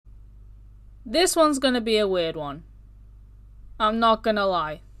This one's going to be a weird one. I'm not going to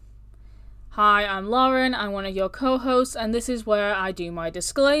lie. Hi, I'm Lauren, I'm one of your co-hosts, and this is where I do my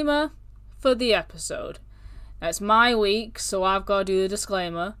disclaimer for the episode. Now, it's my week, so I've got to do the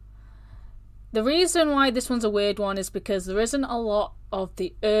disclaimer. The reason why this one's a weird one is because there isn't a lot of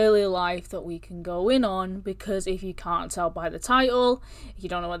the early life that we can go in on, because if you can't tell by the title, if you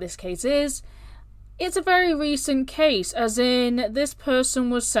don't know what this case is, it's a very recent case, as in this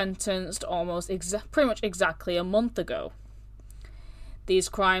person was sentenced pretty much exactly a month ago. These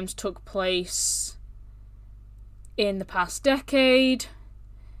crimes took place in the past decade,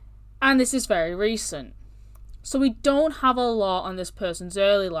 and this is very recent. So we don't have a lot on this person's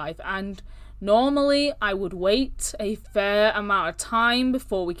early life, and normally I would wait a fair amount of time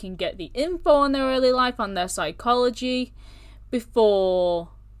before we can get the info on their early life, on their psychology, before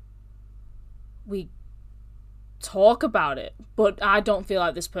we talk about it. But I don't feel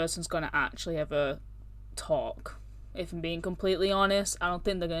like this person's going to actually ever talk. If I'm being completely honest, I don't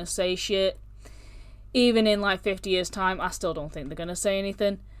think they're going to say shit. Even in like 50 years' time, I still don't think they're going to say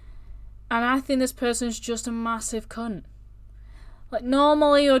anything. And I think this person's just a massive cunt. Like,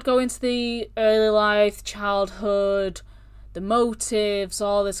 normally you would go into the early life, childhood, the motives,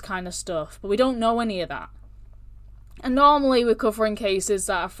 all this kind of stuff. But we don't know any of that. And normally we're covering cases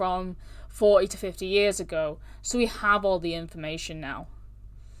that are from 40 to 50 years ago. So we have all the information now.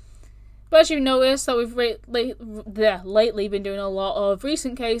 But as you've noticed, that we've lately been doing a lot of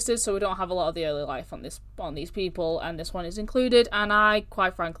recent cases, so we don't have a lot of the early life on these people, and this one is included. And I,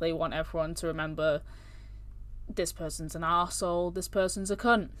 quite frankly, want everyone to remember this person's an arsehole, this person's a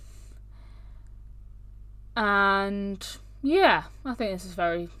cunt. And yeah, I think this is a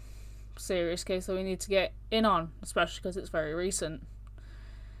very serious case that we need to get in on, especially because it's very recent.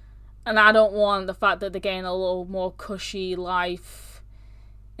 And I don't want the fact that they're getting a little more cushy life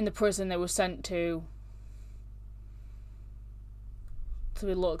in the prison they were sent to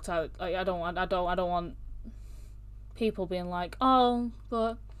be looked at. Like, I don't want people being like, oh,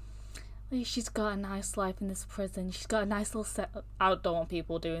 but at least she's got a nice life in this prison. She's got a nice little set. I don't want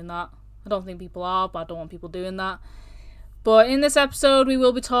people doing that. I don't think people are, but I don't want people doing that. But in this episode, we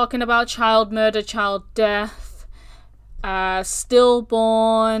will be talking about child murder, child death,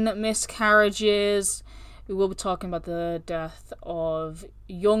 stillborn, miscarriages. We will be talking about the death of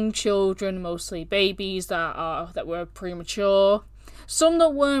young children, mostly babies that were premature. Some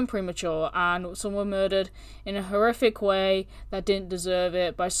that weren't premature, and some were murdered in a horrific way that didn't deserve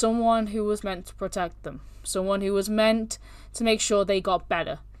it by someone who was meant to protect them. Someone who was meant to make sure they got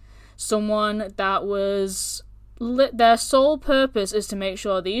better. Someone that was their sole purpose is to make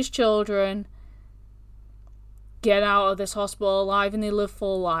sure these children get out of this hospital alive and they live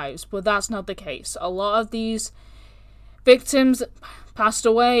full lives. But that's not the case. A lot of these victims passed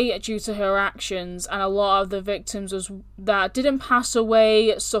away due to her actions, and a lot of the victims that didn't pass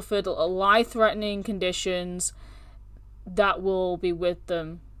away suffered life-threatening conditions that will be with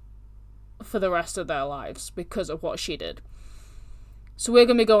them for the rest of their lives because of what she did. So we're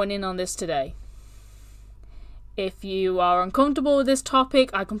going to be going in on this today. If you are uncomfortable with this topic,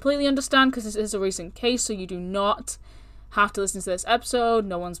 I completely understand, because this is a recent case, so you do not have to listen to this episode.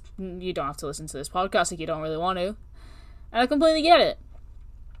 You don't have to listen to this podcast if you don't really want to. And I completely get it.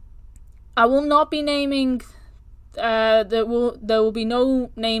 I will not be naming, there will be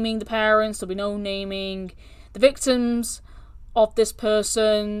no naming the parents, there'll be no naming the victims of this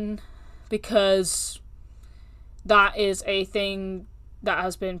person, because that is a thing that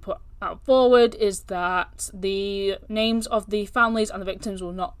has been put out forward, is that the names of the families and the victims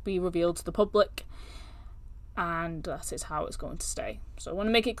will not be revealed to the public, and that is how it's going to stay. So I want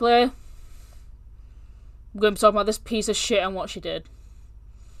to make it clear, I'm going to be talking about this piece of shit and what she did.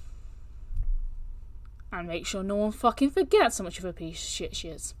 And make sure no one fucking forgets how much of a piece of shit she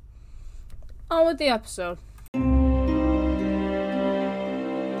is. On with the episode.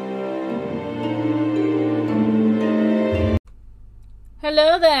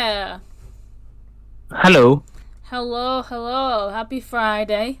 Hello there. Hello. Hello. Happy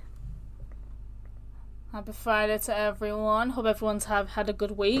Friday. Happy Friday to everyone. Hope everyone's had a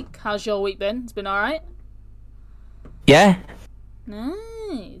good week. How's your week been? It's been alright? Yeah.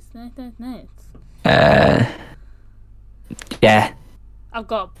 Nice. Yeah. I've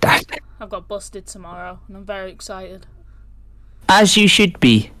got busted tomorrow, and I'm very excited. As you should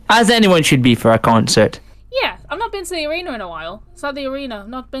be. As anyone should be for a concert. Yeah, I've not been to the arena in a while. It's at the arena. I've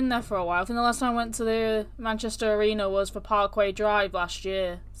not been there for a while. I think the last time I went to the Manchester Arena was for Parkway Drive last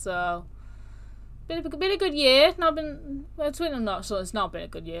year. So, been a good year. Not been it's not been a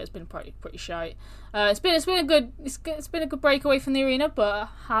good year. It's been pretty shite. It's been a good break away from the arena, but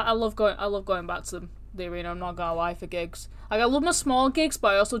I love going back to the arena. I'm not gonna lie, for gigs. Like, I love my small gigs,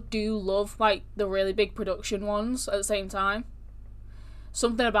 but I also do love like the really big production ones at the same time.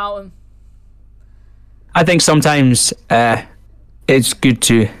 Something about them. I think sometimes it's good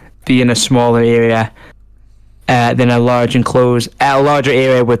to be in a smaller area than a larger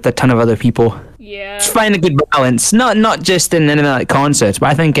area with a ton of other people. Yeah. Just find a good balance. Not just in anything like concerts, but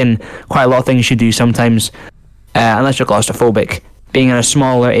I think in quite a lot of things you do sometimes, unless you're claustrophobic, being in a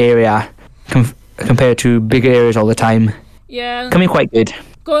smaller area compared to bigger areas all the time. Yeah. Can be quite good.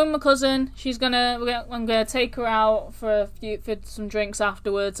 Going with my cousin. I'm gonna take her out for some drinks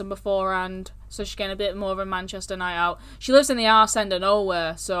afterwards and beforehand, so she's getting a bit more of a Manchester night out. She lives in the arse end of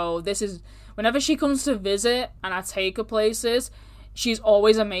nowhere, so this is whenever she comes to visit and I take her places, she's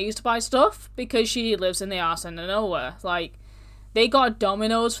always amazed by stuff because she lives in the arse end of nowhere. Like, they got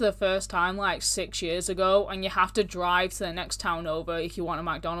Domino's for the first time like 6 years ago, and you have to drive to the next town over if you want a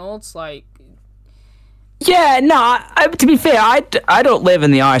McDonald's. Like. Yeah, no, to be fair, I don't live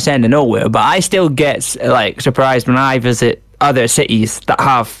in the arse end of nowhere, but I still get like surprised when I visit other cities that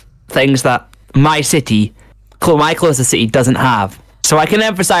have things that my closest city doesn't have. So I can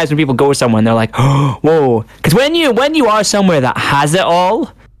emphasize when people go somewhere and they're like, oh, whoa. Because when you are somewhere that has it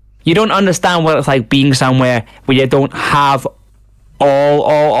all, you don't understand what it's like being somewhere where you don't have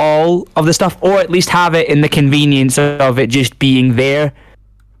all of the stuff, or at least have it in the convenience of it just being there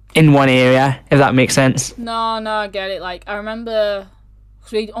in one area, if that makes sense. No, I get it. Like, I remember,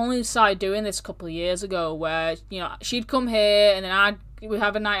 cause we only started doing this a couple of years ago, where, you know, she'd come here, and then we'd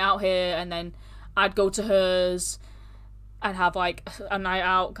have a night out here, and then I'd go to hers, and have, like, a night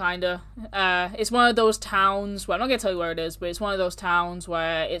out, kind of. It's one of those towns, well, I'm not going to tell you where it is, but it's one of those towns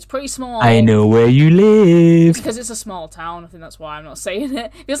where it's pretty small. I know where you live. Because it's a small town, I think that's why I'm not saying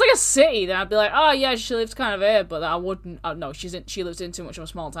it. If it was like a city, then I'd be like, oh, yeah, she lives kind of here, but I wouldn't. No, she lives in too much of a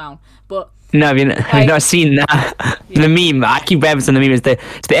small town. But no, I mean, I've not seen that. Yeah. The meme, I keep referencing the meme, it's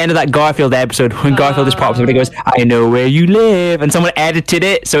the end of that Garfield episode when Garfield just pops up and he goes, I know where you live. And someone edited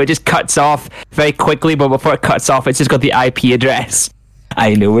it, so it just cuts off very quickly, but before it cuts off, it's just got the IP address.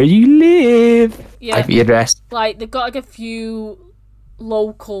 I know where you live. Yeah, IP address. Like, they've got like a few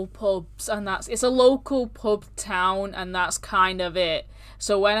local pubs, and it's a local pub town, and that's kind of it.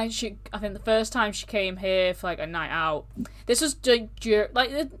 So when I think the first time she came here for like a night out, this was this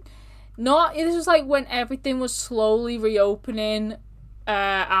was like when everything was slowly reopening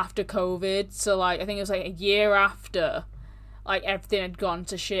after COVID. So like I think it was like a year after, like everything had gone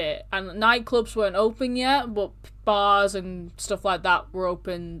to shit, and nightclubs weren't open yet, but bars and stuff like that were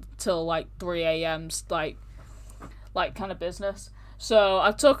open till like 3 a.m. like kind of business. So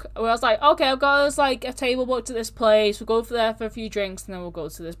I was like, okay, I've got us like a table booked at this place. We'll go there for a few drinks, and then we'll go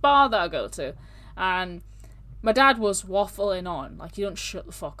to this bar that I go to. And my dad was waffling on, like, you don't shut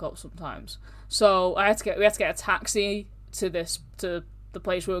the fuck up sometimes. So we had to get a taxi to the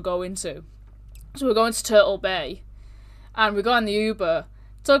place we were going to. So we're going to Turtle Bay, and we got in the Uber.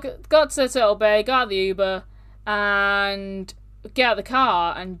 Got to Turtle Bay, got the Uber, and get out of the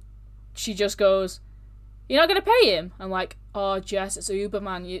car, and she just goes, "You're not gonna pay him?" I'm like, "Oh, Jess, it's Uber,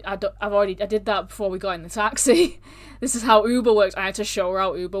 man. I did that before we got in the taxi. This is how Uber works." I had to show her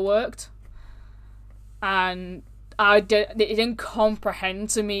how Uber worked, and it didn't comprehend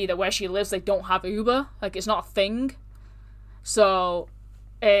to me that where she lives they don't have Uber. Like, it's not a thing. So,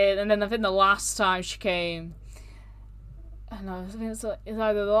 and then I think the last time she came, I don't know, I think it's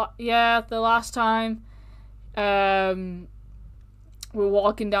either the last time, we were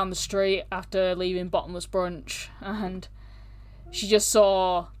walking down the street after leaving Bottomless Brunch, and she just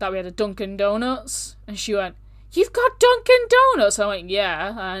saw that we had a Dunkin' Donuts, and she went, "You've got Dunkin' Donuts?" I went,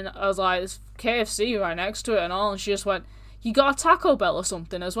 "Yeah," and I was like, "There's KFC right next to it and all," and she just went, "You got a Taco Bell or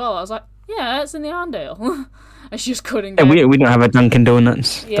something as well?" I was like, "Yeah, it's in the Arndale." And she just couldn't get it. We don't have a Dunkin'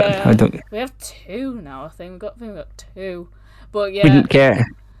 Donuts. Yeah, we have two now, I think. We've got two. But yeah. We didn't care.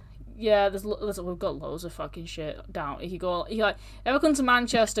 Yeah, we've got loads of fucking shit down. If you ever come to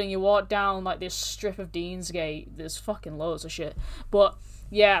Manchester and you walk down like this strip of Deansgate, there's fucking loads of shit. But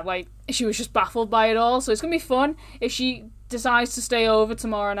yeah, like, she was just baffled by it all. So it's gonna be fun if she decides to stay over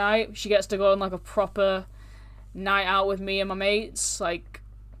tomorrow night. She gets to go on like a proper night out with me and my mates, like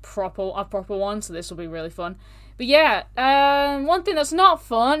a proper one. So this will be really fun. But yeah, one thing that's not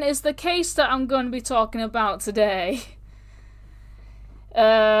fun is the case that I'm going to be talking about today.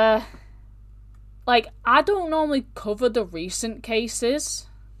 Like, I don't normally cover the recent cases.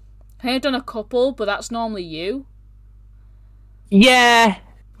 I've done a couple, but that's normally you. Yeah,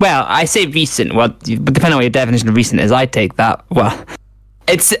 well, I say recent. Well, but depending on what your definition of recent is, I take that. Well,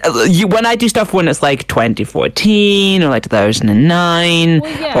 it's when I do stuff when it's like 2014 or like 2009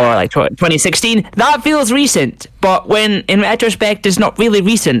 or like 2016, that feels recent. But when in retrospect, it's not really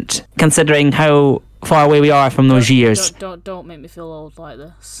recent considering how far away we are from those years. Don't make me feel old like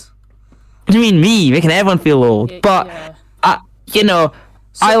this. What do you mean me? Making everyone feel old. But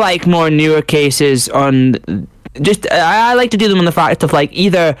I like more newer cases on. I like to do them on the fact of like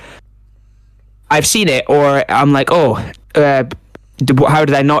either I've seen it or I'm like, how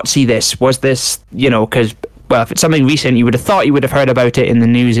did I not see this? Was this, because, well, if it's something recent, you would have thought you would have heard about it in the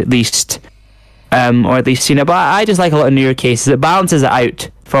news at least, or at least seen it. But I just like a lot of newer cases. It balances it out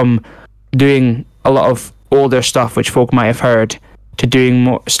from doing a lot of older stuff, which folk might have heard, to doing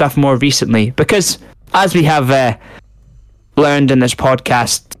more stuff more recently. Because, as we have learned in this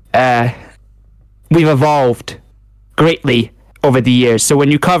podcast, we've evolved greatly over the years. So when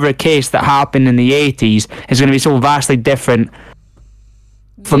you cover a case that happened in the 80s, it's going to be so vastly different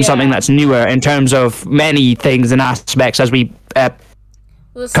from something that's newer in terms of many things and aspects as we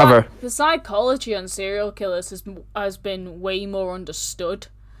cover. The psychology on serial killers has been way more understood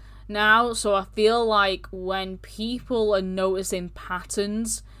now, so I feel like when people are noticing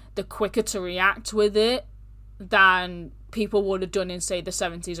patterns, they're quicker to react with it than people would have done in, say, the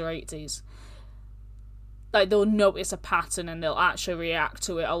 70s or 80s. Like, they'll notice a pattern and they'll actually react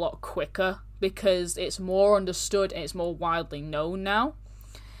to it a lot quicker because it's more understood and it's more widely known now.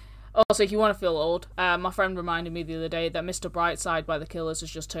 Also, if you want to feel old, my friend reminded me the other day that Mr. Brightside by the Killers has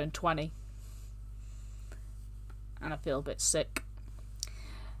just turned 20. And I feel a bit sick.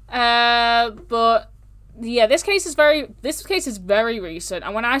 But yeah, this case is very recent.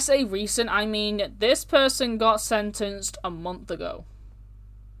 And when I say recent, I mean this person got sentenced a month ago.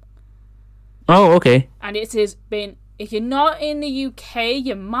 Oh, okay. And it has been, if you're not in the UK,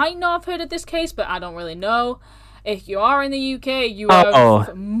 you might not have heard of this case, but I don't really know. If you are in the UK, you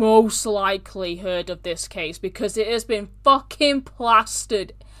have most likely heard of this case because it has been fucking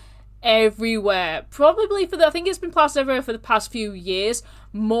plastered everywhere. Probably I think it's been plastered everywhere for the past few years,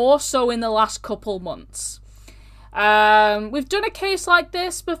 more so in the last couple months. We've done a case like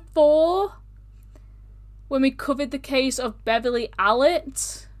this before when we covered the case of Beverly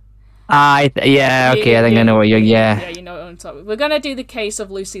Allett. I think I know what you're. Yeah, you know what I'm talking about. We're gonna do the case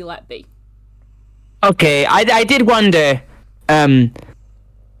of Lucy Letby. Okay, I did wonder when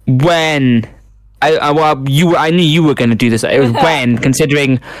I knew you were going to do this. It was when,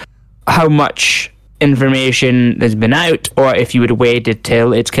 considering how much information has been out, or if you would have waited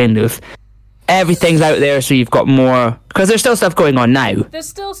till it's kind of everything's out there, so you've got more, because there's still stuff going on now. There's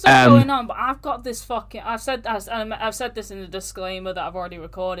still stuff going on, but I've got this fucking. I've said this in the disclaimer that I've already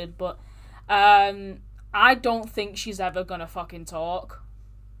recorded, but I don't think she's ever gonna fucking talk.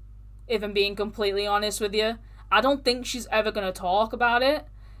 If I'm being completely honest with you, I don't think she's ever gonna talk about it.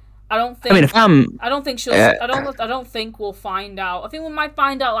 I don't think. I don't think she'll. I don't think we'll find out. I think we might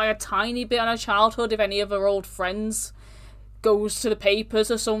find out like a tiny bit on her childhood if any of her old friends goes to the papers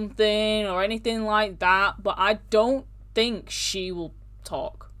or something or anything like that. But I don't think she will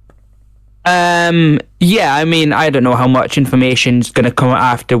talk. Yeah. I mean, I don't know how much information's gonna come out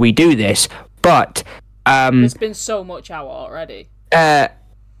after we do this, but there's been so much out already.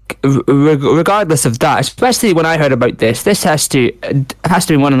 Regardless of that, especially when I heard about this has to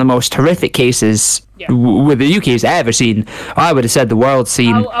be one of the most horrific cases with the UK's ever seen. I would have said the world's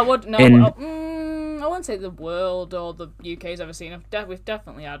seen. I wouldn't say the world or the UK's ever seen. We've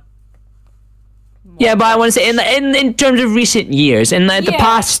definitely had. Yeah, but I want to say in terms of recent years, in the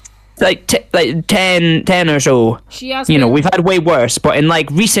past like 10 or so, we've had way worse. But in like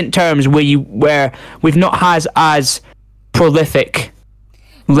recent terms, where we've not had as prolific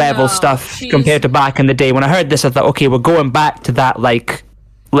level stuff compared to back in the day. When I heard this, I thought, okay, we're going back to that like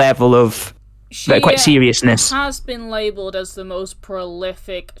level of quite seriousness. Has been labelled as the most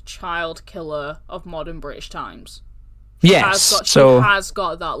prolific child killer of modern British times. She has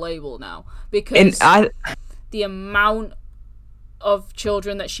got that label now because the amount of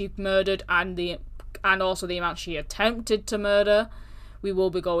children that she murdered and also the amount she attempted to murder, we will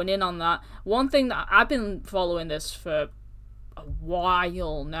be going in on that. One thing that I've been following this for a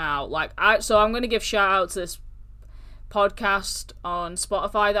while now, so I'm going to give shout out to this podcast on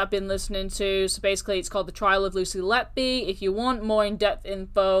Spotify that I've been listening to. So basically it's called The Trial of Lucy Letby. If you want more in-depth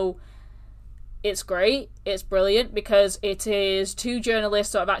info, it's great, it's brilliant, because it is two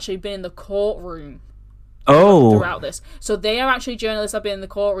journalists that have actually been in the courtroom throughout this. So they are actually journalists that have been in the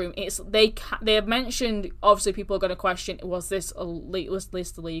courtroom. They have mentioned, obviously people are going to question, was this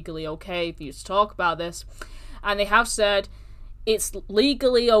legally okay for you to talk about this? And they have said, it's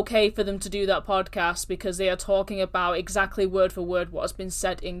legally okay for them to do that podcast because they are talking about exactly word for word what has been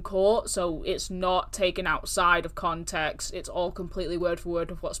said in court, so it's not taken outside of context. It's all completely word for word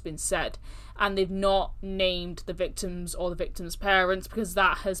of what's been said. And they've not named the victims or the victims' parents because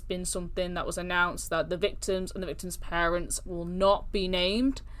that has been something that was announced, that the victims and the victims' parents will not be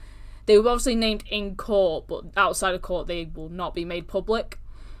named. They were obviously named in court, but outside of court they will not be made public.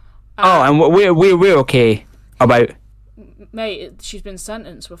 And we're okay about... Mate, she's been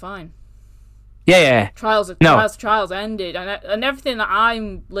sentenced. We're fine. Yeah. Trials ended, and everything that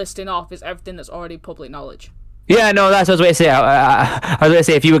I'm listing off is everything that's already public knowledge. Yeah, no, that's what I was going to say. I was going to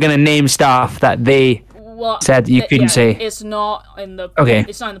say if you were going to name stuff that they said you couldn't say. It's not in the. Okay.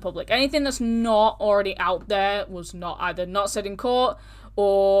 It's not in the public. Anything that's not already out there was not either not said in court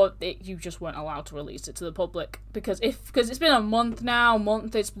or you just weren't allowed to release it to the public because it's been a month now.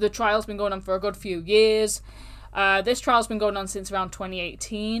 The trial's been going on for a good few years. This trial's been going on since around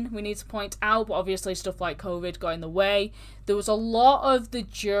 2018, we need to point out, but obviously stuff like COVID got in the way. There was a lot of the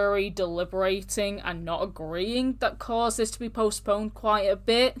jury deliberating and not agreeing that caused this to be postponed quite a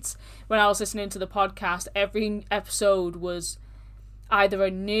bit. When I was listening to the podcast, every episode was either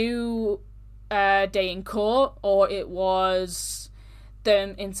a new day in court or it was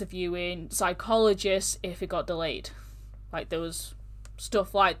them interviewing psychologists if it got delayed. Like, there was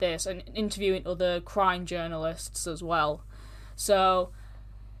stuff like this, and interviewing other crime journalists as well. So,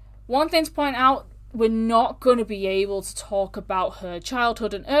 one thing to point out, we're not going to be able to talk about her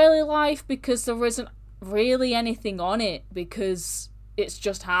childhood and early life because there isn't really anything on it because it's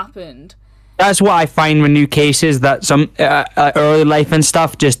just happened. That's what I find with new cases, that some early life and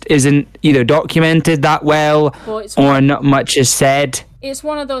stuff just isn't either documented that well or not much is said. It's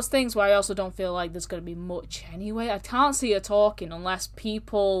one of those things where I also don't feel like there's going to be much anyway. I can't see her talking unless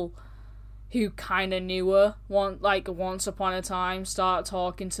people who kind of knew her once upon a time start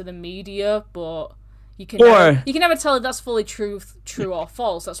talking to the media, but you can never tell if that's fully true or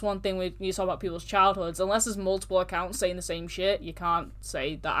false. That's one thing when you talk about people's childhoods. Unless there's multiple accounts saying the same shit, you can't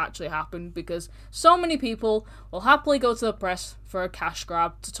say that actually happened because so many people will happily go to the press for a cash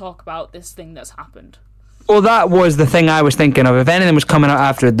grab to talk about this thing that's happened. Well, that was the thing I was thinking of. If anything was coming out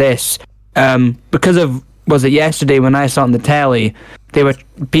after this, because of, was it yesterday when I saw on the telly,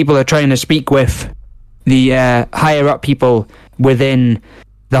 people are trying to speak with the higher up people within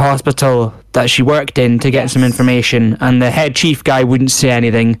the hospital that she worked in to get some information, and the head chief guy wouldn't say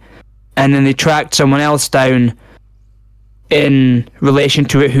anything, and then they tracked someone else down in relation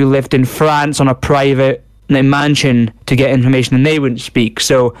to it who lived in France on a private mansion to get information, and they wouldn't speak.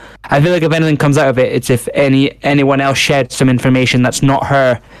 So I feel like if anything comes out of it, it's if anyone else shared some information that's not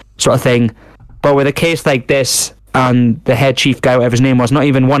her sort of thing. But with a case like this, and the head chief guy, whatever his name was, not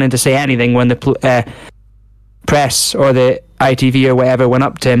even wanting to say anything when the press or the ITV or whatever went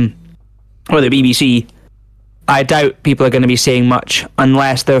up to him, or the BBC, I doubt people are going to be saying much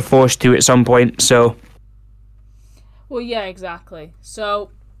unless they're forced to at some point. So, well, yeah, exactly.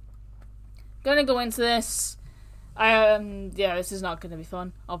 So, gonna go into this. This is not gonna be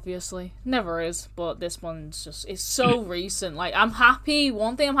fun, obviously. Never is, but this one's just, it's so recent. Like, I'm happy,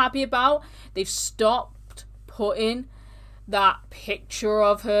 one thing I'm happy about, they've stopped putting that picture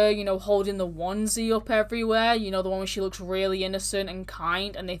of her, holding the onesie up everywhere, the one where she looks really innocent and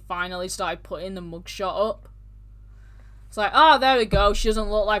kind, and they finally started putting the mugshot up. It's like, oh, there we go, she doesn't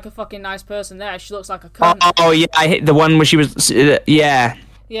look like a fucking nice person there, she looks like a cunt. Oh yeah, I hit the one where she was, yeah.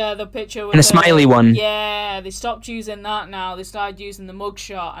 Yeah, the picture with and a smiley one. Yeah, they stopped using that now. They started using the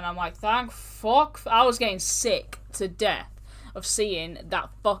mugshot, and I'm like, thank fuck. I was getting sick to death of seeing that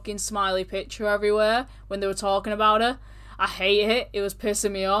fucking smiley picture everywhere when they were talking about her. I hate it. It was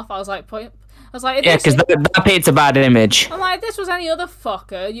pissing me off. I was like, yeah, because that paints a bad image. I'm like, if this was any other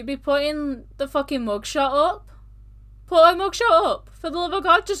fucker, you'd be putting the fucking mugshot up. Put a mugshot up. For the love of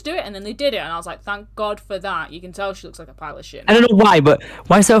God, just do it. And then they did it, and I was like, thank God for that. You can tell she looks like a pile of shit. I don't know why, but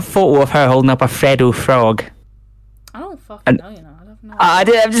why is there a photo of her holding up a Freddo frog? I don't fucking know, I don't know.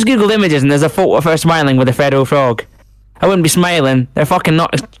 I've just googled images, and there's a photo of her smiling with a Freddo frog. I wouldn't be smiling. They're fucking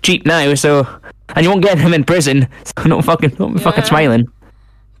not cheap now, so... And you won't get them in prison, so don't be fucking smiling.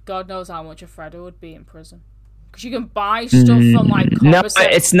 God knows how much a Freddo would be in prison. Because you can buy stuff from, like, no,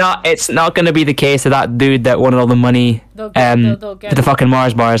 it's not going to be the case of that dude that wanted all the money they'll get to the fucking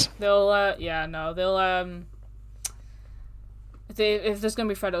Mars bars. If there's going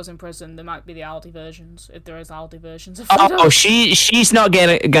to be Freddos in prison, there might be the Aldi versions, if there is Aldi versions of Freddos. Oh, she's not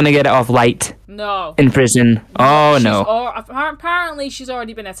going to get it off light. No. In prison. Oh, no. Apparently she's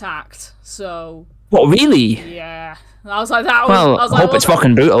already been attacked, so... What, really? Yeah. I was like, that was... Well, I was I like, hope it's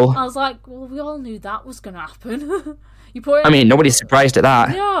fucking brutal. I was like, well, we all knew that was going to happen. You put it... I mean, nobody's surprised at that.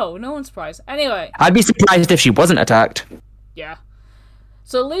 No one's surprised. Anyway. I'd be surprised if she wasn't attacked. Yeah.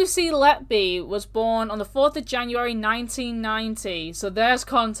 So Lucy Letby was born on the 4th of January 1990. So there's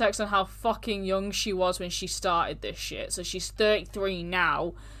context on how fucking young she was when she started this shit. So she's 33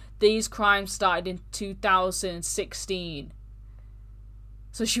 now. These crimes started in 2016.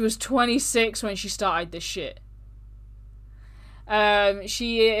 So she was 26 when she started this shit.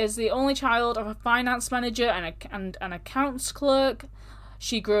 She is the only child of a finance manager and an accounts clerk.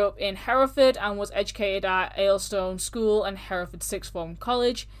 She grew up in Hereford and was educated at Aylestone School and Hereford Sixth Form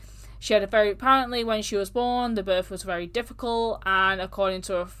College. She had apparently when she was born, the birth was very difficult, and according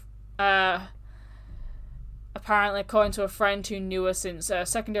to a friend who knew her since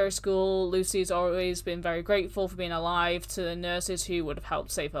secondary school, Lucy's always been very grateful for being alive to the nurses who would have helped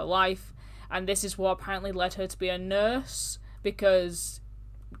save her life. And this is what apparently led her to be a nurse, because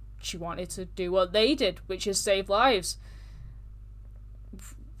she wanted to do what they did, which is save lives.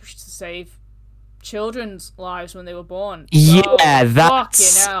 To save children's lives when they were born. Yeah,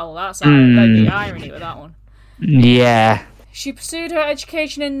 that's... Fucking hell, that's the irony with that one. Yeah. She pursued her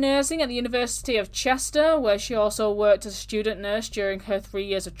education in nursing at the University of Chester, where she also worked as a student nurse during her 3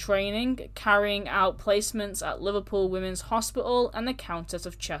 years of training, carrying out placements at Liverpool Women's Hospital and the Countess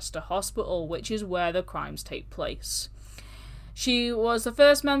of Chester Hospital, which is where the crimes take place. She was the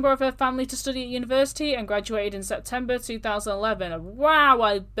first member of her family to study at university and graduated in September 2011. And wow,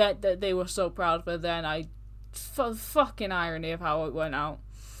 I bet that they were so proud of her then. Fucking irony of how it went out.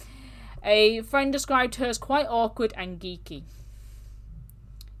 A friend described her as quite awkward and geeky.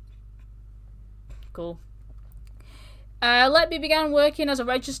 Cool. Letby began working as a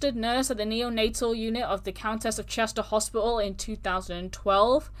registered nurse at the neonatal unit of the Countess of Chester Hospital in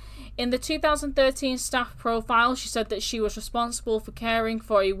 2012. In the 2013 staff profile, she said that she was responsible for caring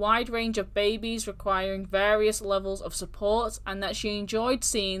for a wide range of babies requiring various levels of support, and that she enjoyed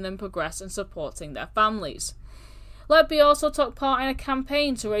seeing them progress and supporting their families. Letby also took part in a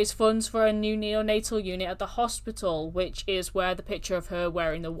campaign to raise funds for a new neonatal unit at the hospital, which is where the picture of her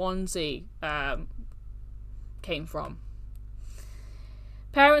wearing the onesie came from.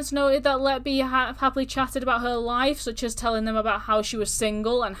 Parents noted that Letby happily chatted about her life, such as telling them about how she was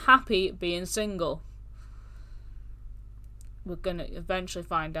single and happy being single. We're going to eventually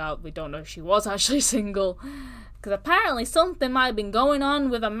find out we don't know if she was actually single, because apparently something might have been going on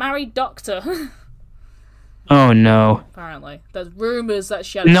with a married doctor. Oh no. Apparently. There's rumours that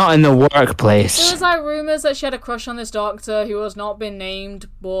she had... Not in the workplace. There was like rumours that she had a crush on this doctor who has not been named,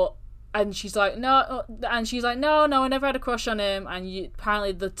 but... And she's like, no, I never had a crush on him. And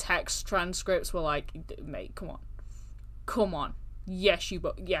apparently the text transcripts were like, mate, come on. Yes,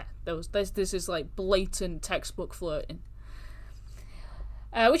 this is like blatant textbook flirting.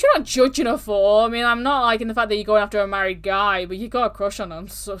 Which I'm not judging her for. I mean, I'm not liking the fact that you're going after a married guy, but you got a crush on him,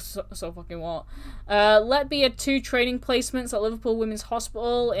 so fucking what. Letby had 2 training placements at Liverpool Women's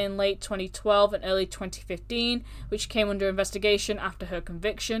Hospital in late 2012 and early 2015, which came under investigation after her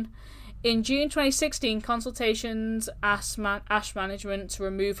conviction. In June 2016, consultations asked Ash Management to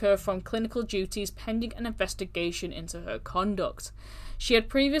remove her from clinical duties pending an investigation into her conduct. She had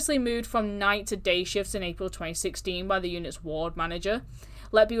previously moved from night to day shifts in April 2016 by the unit's ward manager.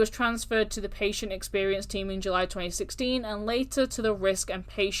 Letby was transferred to the patient experience team in July 2016 and later to the risk and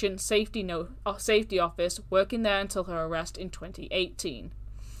patient safety office, working there until her arrest in 2018.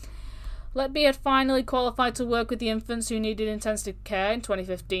 Letby had finally qualified to work with the infants who needed intensive care in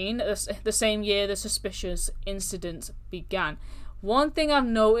 2015, the same year the suspicious incident began. One thing I've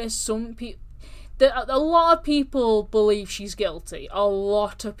noticed, a lot of people believe she's guilty. A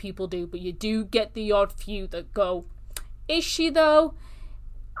lot of people do, but you do get the odd few that go, is she though?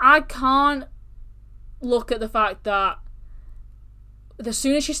 I can't look at the fact that as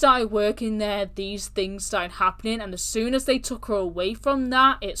soon as she started working there, these things started happening, and as soon as they took her away from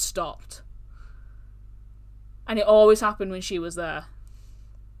that, it stopped. And it always happened when she was there.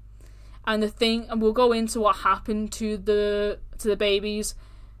 And we'll go into what happened to the babies.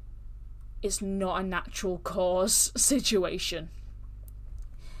 It's not a natural cause situation.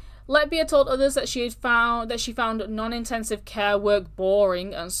 Letby had told others that she found non-intensive care work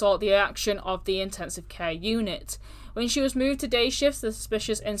boring and sought the action of the intensive care unit. When she was moved to day shifts, the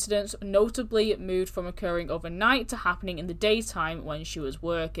suspicious incidents notably moved from occurring overnight to happening in the daytime when she was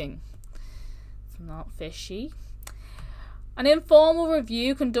working. It's not fishy. An informal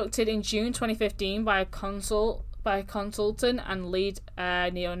review conducted in June 2015 by a by consultant and lead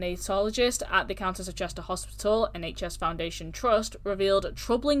neonatologist at the Countess of Chester Hospital NHS Foundation Trust, revealed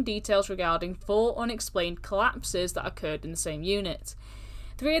troubling details regarding 4 unexplained collapses that occurred in the same unit.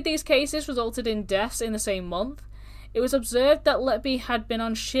 3 of these cases resulted in deaths in the same month. It was observed that Letby had been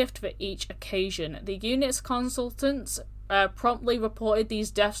on shift for each occasion. The unit's consultants promptly reported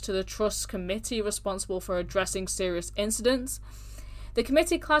these deaths to the Trust's committee responsible for addressing serious incidents. The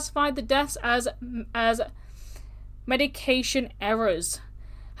committee classified the deaths as medication errors.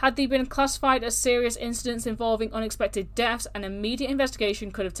 Had they been classified as serious incidents involving unexpected deaths, an immediate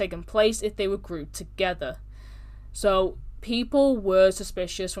investigation could have taken place if they were grouped together. So, people were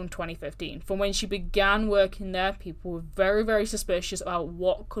suspicious from 2015. From when she began working there, people were very, very suspicious about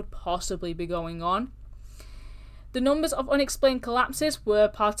what could possibly be going on. The numbers of unexplained collapses were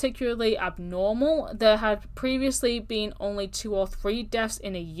particularly abnormal. There had previously been only 2 or 3 deaths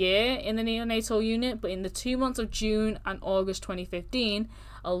in a year in the neonatal unit, but in the 2 months of June and August 2015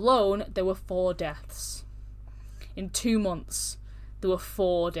 alone, there were 4 deaths. In 2 months, there were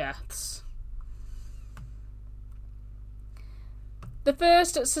 4 deaths. The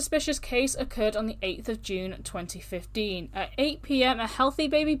first suspicious case occurred on the 8th of June 2015. At 8 p.m, a healthy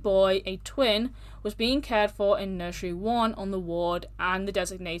baby boy, a twin, was being cared for in Nursery 1 on the ward, and the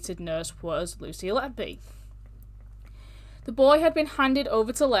designated nurse was Lucy Letby. The boy had been handed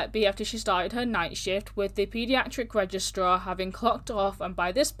over to Letby after she started her night shift, with the paediatric registrar having clocked off, and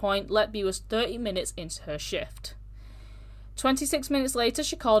by this point, Letby was 30 minutes into her shift. 26 minutes later,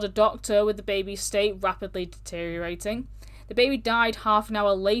 she called a doctor with the baby's state rapidly deteriorating. The baby died half an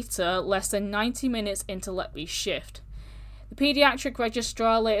hour later, less than 90 minutes into Letby's shift. The paediatric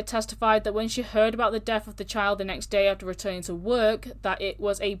registrar later testified that when she heard about the death of the child the next day after returning to work, that it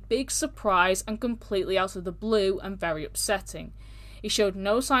was a big surprise and completely out of the blue and very upsetting. He showed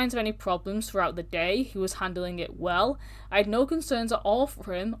no signs of any problems throughout the day. He was handling it well. I had no concerns at all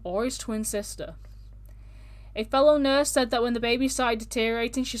for him or his twin sister. A fellow nurse said that when the baby started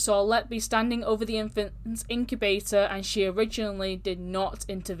deteriorating, she saw Letby standing over the infant's incubator and she originally did not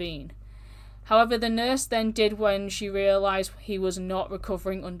intervene. However, the nurse then did when she realised he was not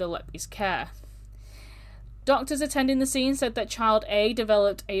recovering under Letby's care. Doctors attending the scene said that child A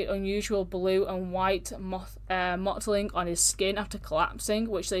developed an unusual blue and white mottling on his skin after collapsing,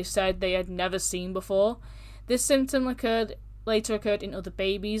 which they said they had never seen before. This symptom later occurred in other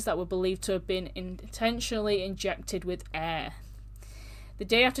babies that were believed to have been intentionally injected with air. The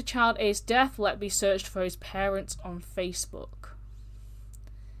day after child A's death, Letby searched for his parents on Facebook.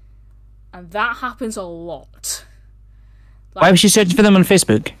 And that happens a lot. Why was she searching for them on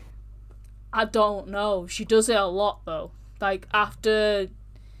Facebook? I don't know. She does it a lot, though. Like, after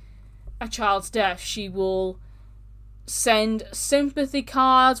a child's death, she will send sympathy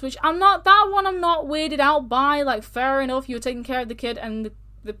cards, which I'm not weirded out by. Like, fair enough, you were taking care of the kid and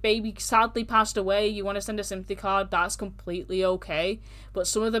the baby sadly passed away, you want to send a sympathy card, that's completely okay. But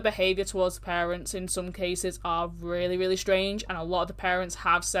some of the behaviour towards the parents in some cases are really, really strange, and a lot of the parents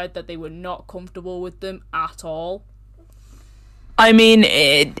have said that they were not comfortable with them at all. I mean,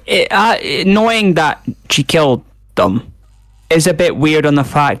 knowing that she killed them is a bit weird on the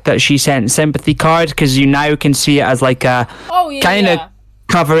fact that she sent sympathy cards, because you now can see it as like a kind of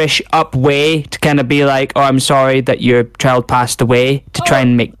coverish up way to kind of be like, oh, I'm sorry that your child passed away, to try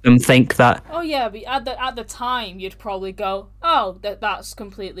and make them think that. Oh yeah, but at the time you'd probably go, oh, that's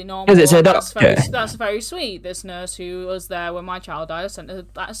completely normal. Because it's a doctor. That's very sweet. This nurse who was there when my child died sent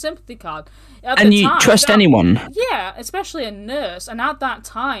a sympathy card. And you trust anyone? Yeah, especially a nurse. And at that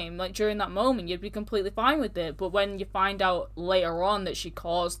time, like during that moment, you'd be completely fine with it. But when you find out later on that she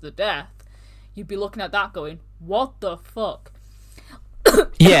caused the death, you'd be looking at that going, what the fuck?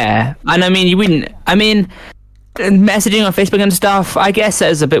 Yeah, and I mean, you wouldn't. I mean, messaging on Facebook and stuff, I guess it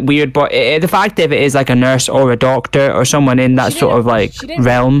is a bit weird, but the fact of it is like a nurse or a doctor or someone in that sort of like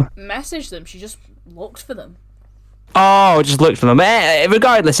realm. Message them, she just looked for them. Oh, just looked for them.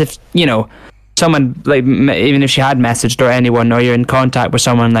 Regardless, if you know someone, like, even if she had messaged or anyone, or you're in contact with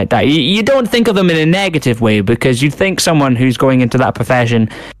someone like that, you don't think of them in a negative way, because you'd think someone who's going into that profession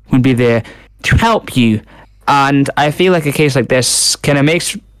would be there to help you. And I feel like a case like this kind of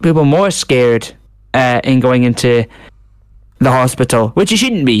makes people more scared in going into the hospital, which you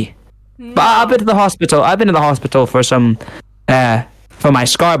shouldn't be. No. But I've been to the hospital. I've been to the hospital for for my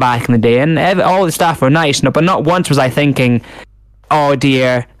scar back in the day, and all the staff were nice, but not once was I thinking, oh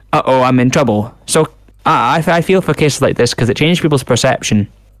dear, I'm in trouble. So I feel for cases like this, because it changed people's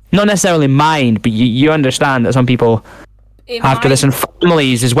perception. Not necessarily mind, but you understand that some people have to listen,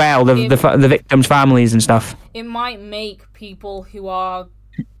 families as well, the victims' families and stuff. It might make people who are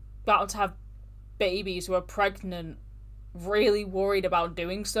about to have babies who are pregnant really worried about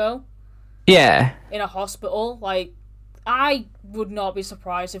doing so. Yeah. In a hospital. Like, I would not be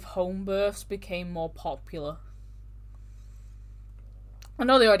surprised if home births became more popular. I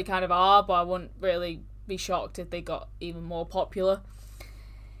know they already kind of are, but I wouldn't really be shocked if they got even more popular.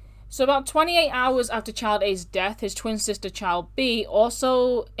 So about 28 hours after child A's death, his twin sister child B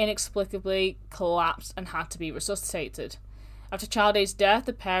also inexplicably collapsed and had to be resuscitated. After child A's death,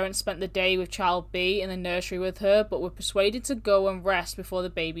 the parents spent the day with child B in the nursery with her, but were persuaded to go and rest before the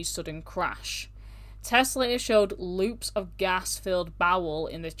baby's sudden crash. Tests later showed loops of gas-filled bowel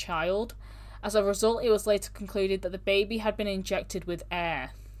in the child. As a result, it was later concluded that the baby had been injected with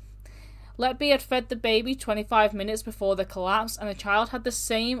air. Letby had fed the baby 25 minutes before the collapse, and the child had the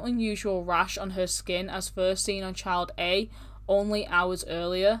same unusual rash on her skin as first seen on child A only hours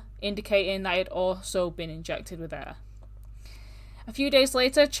earlier, indicating that it had also been injected with air. A few days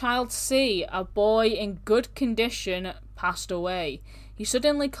later, child C, a boy in good condition, passed away. He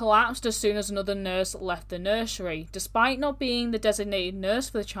suddenly collapsed as soon as another nurse left the nursery. Despite not being the designated nurse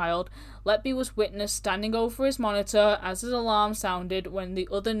for the child, Letby was witnessed standing over his monitor as his alarm sounded when the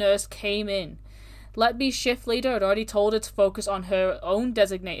other nurse came in. Letby's shift leader had already told her to focus on her own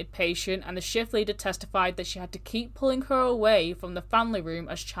designated patient, and the shift leader testified that she had to keep pulling her away from the family room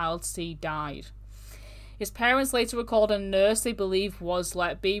as child C died. His parents later recalled a nurse they believe was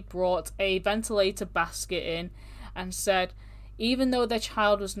Letby brought a ventilator basket in and said, even though their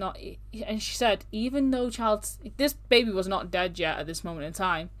child was not, and she said, even though this baby was not dead yet at this moment in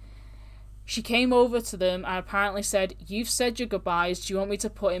time, she came over to them and apparently said, "You've said your goodbyes, do you want me to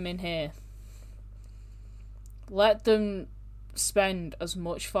put him in here?" Let them spend as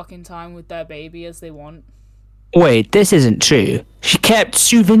much fucking time with their baby as they want. Wait, this isn't true. She kept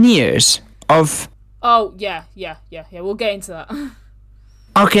souvenirs of... Oh, yeah, we'll get into that.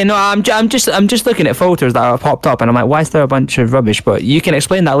 Okay, no, I'm just looking at photos that have popped up, and I'm like, why is there a bunch of rubbish? But you can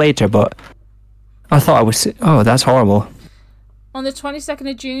explain that later. But I thought I was... Oh, that's horrible. On the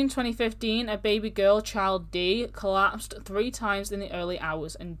 22nd of June 2015, a baby girl, child D, collapsed 3 times in the early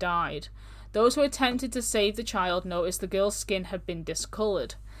hours and died. Those who attempted to save the child noticed the girl's skin had been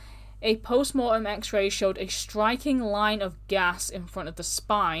discoloured. A post-mortem x-ray showed a striking line of gas in front of the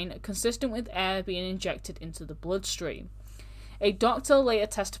spine, consistent with air being injected into the bloodstream. A doctor later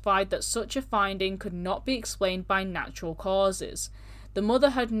testified that such a finding could not be explained by natural causes. The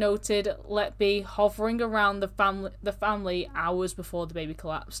mother had noted Letby hovering around the family hours before the baby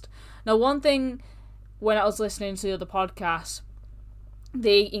collapsed. Now, one thing, when I was listening to the other podcasts,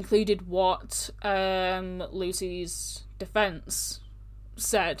 they included what Lucy's defense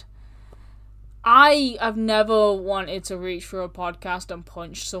said. I have never wanted to reach for a podcast and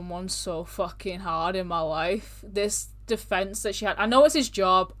punch someone so fucking hard in my life. This defense that she had, I know it's his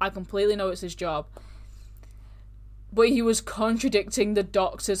job, I completely know it's his job, but he was contradicting the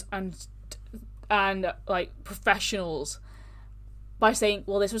doctors and like professionals by saying,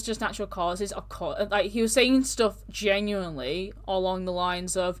 well, this was just natural causes. Of course, like, he was saying stuff genuinely along the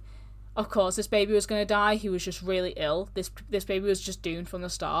lines of course this baby was going to die, he was just really ill, this baby was just doomed from the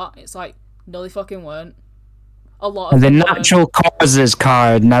start. It's like, no, they fucking weren't. A lot of the natural causes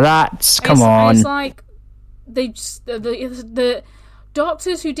card, now that's, come on. It's like, they just, the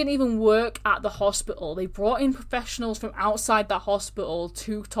doctors who didn't even work at the hospital, they brought in professionals from outside the hospital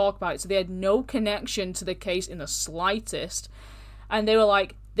to talk about it, so they had no connection to the case in the slightest, and they were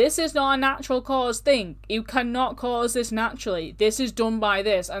like, this is not a natural cause thing, you cannot cause this naturally, this is done by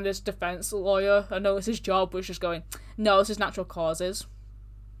this. And this defense lawyer, I know it's his job, was just going, no, this is natural causes.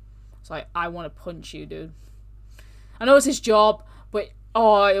 It's like, I want to punch you, dude. I know it's his job, but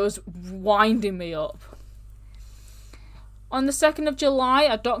it was winding me up. On the 2nd of July,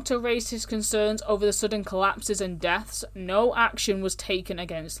 a doctor raised his concerns over the sudden collapses and deaths. No action was taken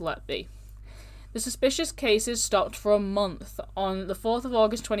against Letby. The suspicious cases stopped for a month. On the 4th of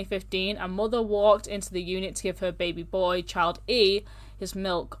August 2015, a mother walked into the unit to give her baby boy, child E, his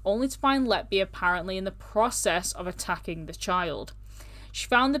milk, only to find Letby apparently in the process of attacking the child. She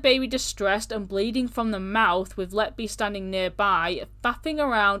found the baby distressed and bleeding from the mouth, with Letby standing nearby, faffing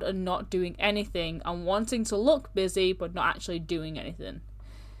around and not doing anything, and wanting to look busy but not actually doing anything.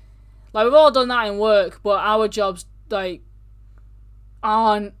 Like, we've all done that in work, but our jobs, like,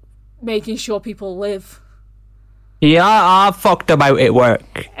 aren't making sure people live. Yeah, I fucked about at work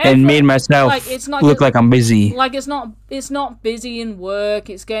and made myself like, look like I'm busy. Like, it's not busy in work,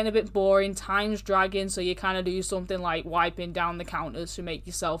 it's getting a bit boring, time's dragging, so you kind of do something like wiping down the counters to make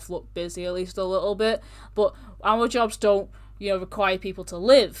yourself look busy at least a little bit. But our jobs don't, require people to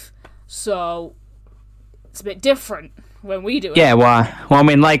live, so it's a bit different. when we do it. Yeah, well, I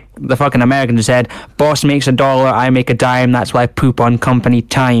mean, like the fucking Americans said, boss makes a dollar, I make a dime, that's why I poop on company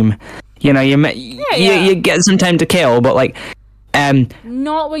time. You know, you get some time to kill, but like,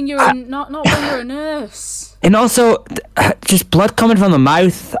 not when you're not when you're a nurse. And also, just blood coming from the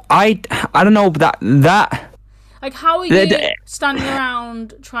mouth. I don't know that. Like, how are you standing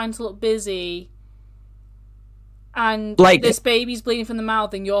around trying to look busy, and like this baby's bleeding from the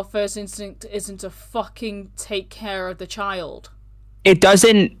mouth, and your first instinct isn't to fucking take care of the child? It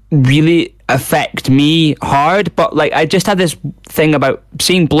doesn't really affect me hard, but like I just had this thing about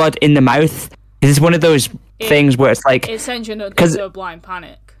seeing blood in the mouth. It's one of those things where it's like it sends you into a blind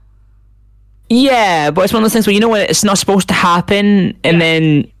panic. Yeah, but it's one of those things where, you know, when it's not supposed to happen, and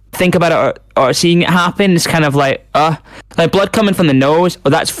then think about it or seeing it happen, it's kind of like blood coming from the nose. Oh,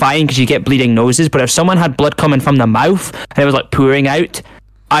 that's fine because you get bleeding noses. But if someone had blood coming from the mouth and it was like pouring out,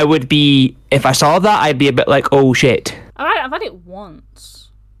 I would be, if I saw that, I'd be a bit like, oh shit. I've had it once.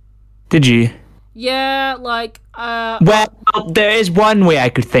 Did you? Yeah, like well, there is one way I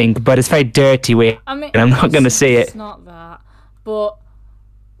could think, but it's a very dirty way. I mean, and I'm not going to say it. It's not that, but.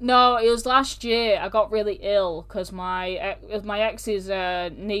 No, it was last year. I got really ill because my ex's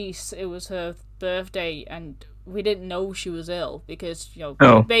niece, it was her birthday, and we didn't know she was ill because, you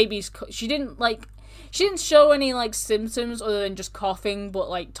know, babies. She didn't show any like symptoms other than just coughing,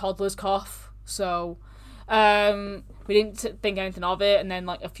 but like toddlers cough. So, we didn't think anything of it. And then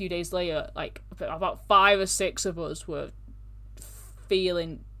like a few days later, like about 5 or 6 of us were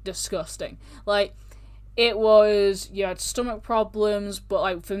feeling disgusting. Like. It was, you had stomach problems, but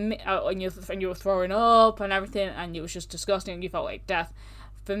like for me, and you were throwing up and everything, and it was just disgusting, and you felt like death.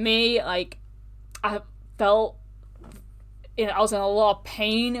 For me, like, I felt, I was in a lot of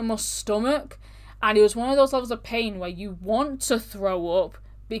pain in my stomach, and it was one of those levels of pain where you want to throw up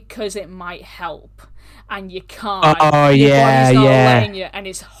because it might help, and you can't. Oh, Your body's not letting you, and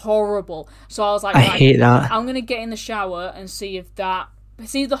it's horrible. So I was like, I hate that. I'm gonna get in the shower and see if the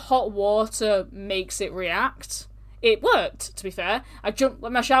hot water makes it react. It worked, to be fair.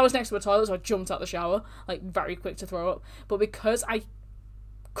 My shower's next to a toilet, so I jumped out the shower, like, very quick to throw up. But because I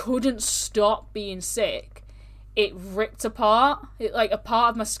couldn't stop being sick, it ripped apart. A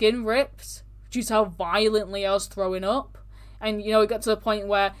part of my skin ripped due to how violently I was throwing up. And, it got to the point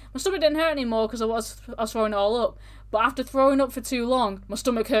where my stomach didn't hurt anymore because I was throwing it all up. But after throwing up for too long, my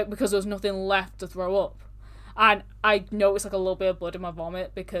stomach hurt because there was nothing left to throw up. And I noticed like a little bit of blood in my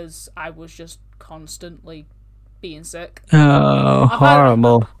vomit because I was just constantly being sick. Oh,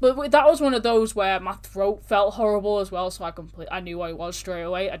 horrible. But that was one of those where my throat felt horrible as well, so I knew what it was straight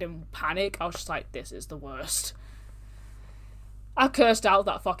away. I didn't panic. I was just like, this is the worst. I cursed out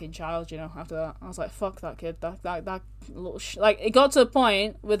that fucking child, after that. I was like, fuck that kid. That little like, it got to the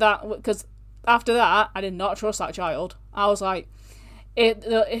point with that, because after that, I did not trust that child. I was like,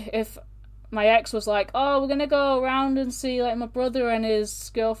 if my ex was like, oh, we're gonna go around and see, like, my brother and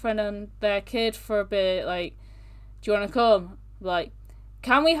his girlfriend and their kid for a bit, like, do you want to come? Like,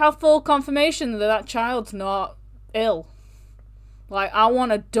 can we have full confirmation that child's not ill? Like, I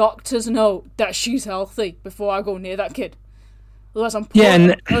want a doctor's note that she's healthy before I go near that kid. Otherwise I'm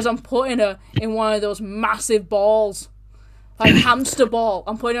putting her in one of those massive balls. Like, hamster ball.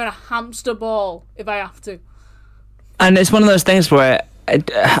 I'm putting her in a hamster ball if I have to. And it's one of those things where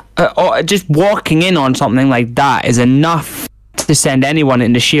just walking in on something like that is enough to send anyone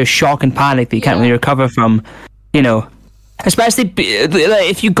into sheer shock and panic that you can't really recover from, especially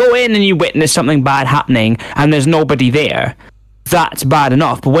if you go in and you witness something bad happening and there's nobody there. That's bad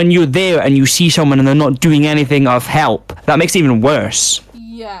enough, but when you're there and you see someone and they're not doing anything of help, that makes it even worse.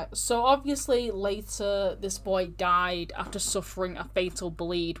 Yeah, so obviously later this boy died after suffering a fatal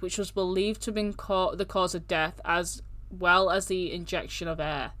bleed, which was believed to have been the cause of death, as well as the injection of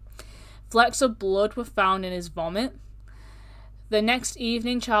air. Flecks of blood were found in his vomit. The next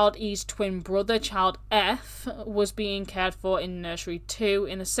evening, Child E's twin brother, Child F, was being cared for in Nursery 2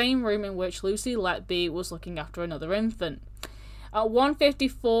 in the same room in which Lucy Letby was looking after another infant. At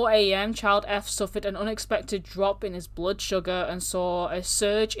 1:54 a.m, Child F suffered an unexpected drop in his blood sugar and saw a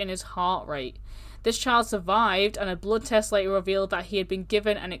surge in his heart rate. This child survived, and a blood test later revealed that he had been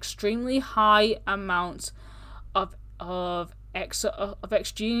given an extremely high amount of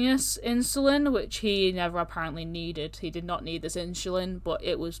exogenous insulin, which he never apparently needed. He did not need this insulin, but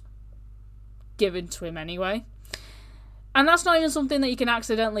it was given to him anyway. And that's not even something that you can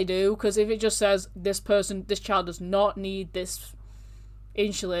accidentally do, because if it just says this child does not need this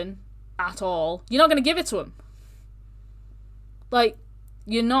insulin at all, you're not going to give it to him. Like,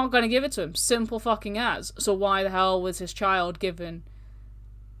 you're not going to give it to him. Simple fucking as. So why the hell was his child given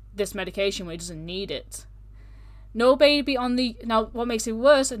this medication when he doesn't need it? No baby on the... Now, what makes it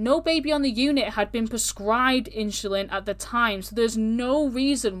worse, no baby on the unit had been prescribed insulin at the time, so there's no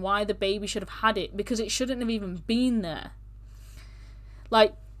reason why the baby should have had it, because it shouldn't have even been there.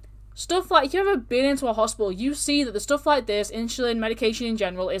 Like, stuff like, if you've ever been into a hospital, you see that the stuff like this, insulin, medication in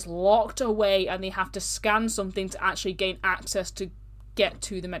general, is locked away, and they have to scan something to actually gain access to get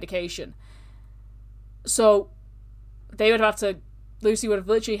to the medication. So, they would have to... Lucy would have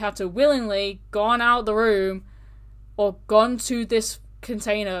literally had to willingly gone out the room or gone to this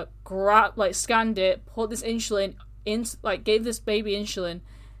container, scanned it, put this insulin in, gave this baby insulin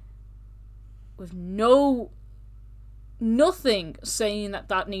with nothing saying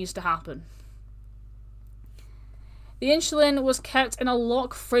that needs to happen. The insulin was kept in a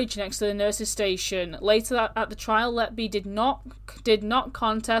locked fridge next to the nurse's station. Later at the trial, Letby did not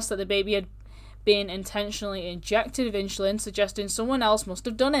contest that the baby had been intentionally injected with insulin, suggesting someone else must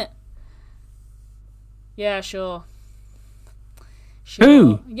have done it. Yeah, sure.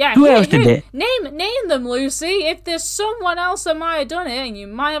 Who? Yeah, who else did it? Name them, Lucy. If there's someone else that might have done it, and you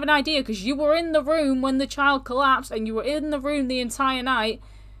might have an idea because you were in the room when the child collapsed, and you were in the room the entire night,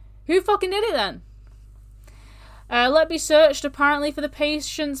 who fucking did it then? Letby searched apparently for the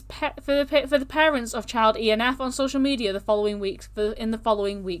patient's for the parents of child ENF on social media in the following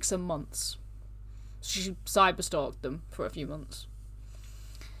weeks and months. She cyberstalked them for a few months.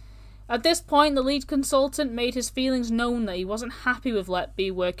 At this point, the lead consultant made his feelings known that he wasn't happy with Letby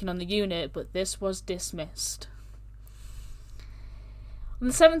working on the unit, but this was dismissed. On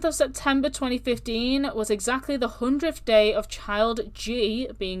the 7th of September 2015 was exactly the 100th day of child G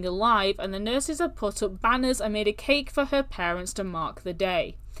being alive, and the nurses had put up banners and made a cake for her parents to mark the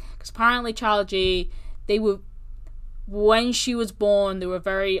day. Because apparently child G, when she was born, they were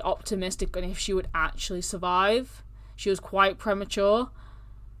very optimistic on if she would actually survive. She was quite premature.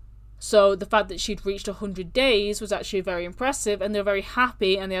 So the fact that she'd reached 100 days was actually very impressive, and they were very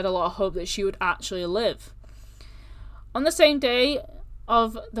happy, and they had a lot of hope that she would actually live. On the same day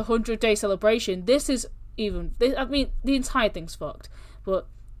of the 100-day celebration, the entire thing's fucked, but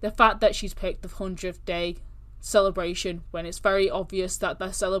the fact that she's picked the 100th day celebration when it's very obvious that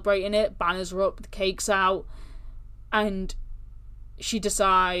they're celebrating it, banners are up, the cake's out, and she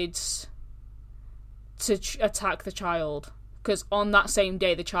decides to attack the child. Because on that same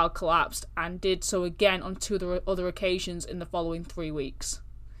day, the child collapsed and did so again on 2 other occasions in the following 3 weeks.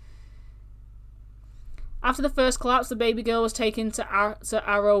 After the first collapse, the baby girl was taken to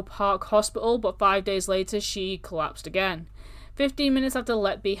Arrow Park Hospital, but 5 days later, she collapsed again. 15 minutes after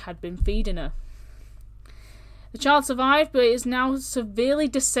Letby had been feeding her. The child survived, but is now severely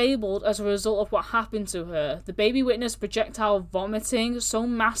disabled as a result of what happened to her. The baby witnessed projectile vomiting so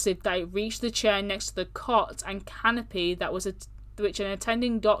massive that it reached the chair next to the cot and canopy which an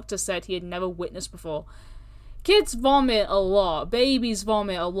attending doctor said he had never witnessed before. Kids vomit a lot, babies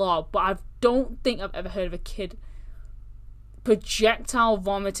vomit a lot, but I don't think I've ever heard of a kid projectile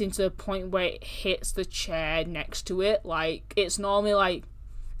vomiting to the point where it hits the chair next to it. Like, it's normally like,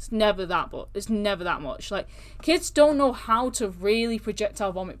 it's never that much. Like, kids don't know how to really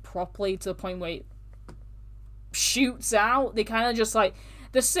projectile vomit properly to the point where it shoots out. They kind of just like,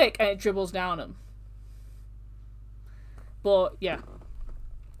 they're sick and it dribbles down them. But yeah,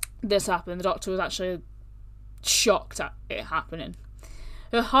 this happened. The doctor was actually shocked at it happening.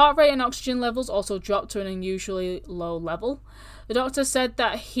 Her heart rate and oxygen levels also dropped to an unusually low level. The doctor said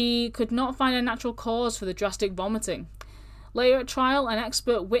that he could not find a natural cause for the drastic vomiting. Later at trial, an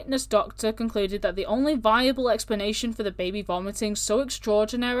expert witness doctor concluded that the only viable explanation for the baby vomiting so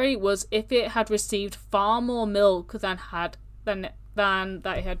extraordinary was if it had received far more milk than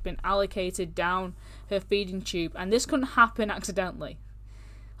that it had been allocated down her feeding tube, and this couldn't happen accidentally.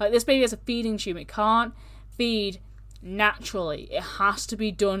 Like, this baby has a feeding tube, it can't feed naturally. It has to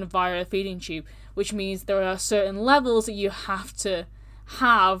be done via a feeding tube, which means there are certain levels that you have to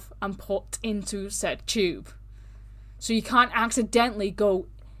have and put into said tube. So you can't accidentally go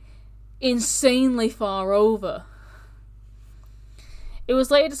insanely far over. It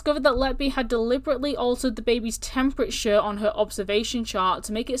was later discovered that Letby had deliberately altered the baby's temperature on her observation chart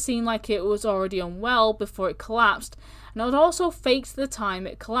to make it seem like it was already unwell before it collapsed, and had also faked the time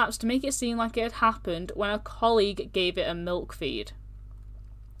it collapsed to make it seem like it had happened when a colleague gave it a milk feed.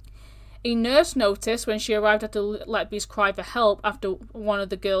 A nurse noticed when she arrived after Letby's cry for help after one of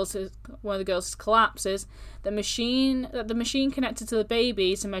the girls' collapses that the machine connected to the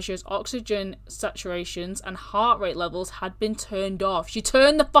baby to measure his oxygen saturations and heart rate levels had been turned off. She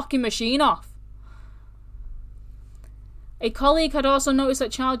turned the fucking machine off. A colleague had also noticed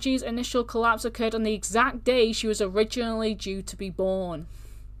that child G's initial collapse occurred on the exact day she was originally due to be born.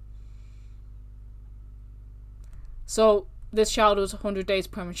 So this child was 100 days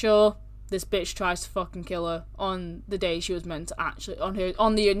premature. This bitch tries to fucking kill her on the day she was meant to actually,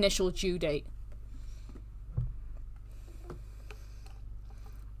 on the initial due date.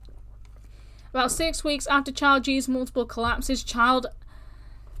 About 6 weeks after child G's multiple collapses, Jesus,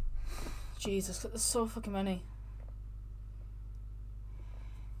 there's so fucking many.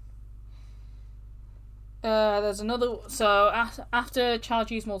 There's another. So after child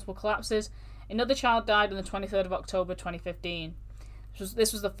G's multiple collapses, another child died on the 23rd of October 2015.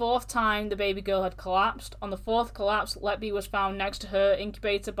 This was the fourth time the baby girl had collapsed. On the fourth collapse, Letby was found next to her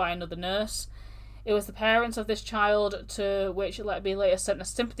incubator by another nurse. It was the parents of this child to which Letby later sent a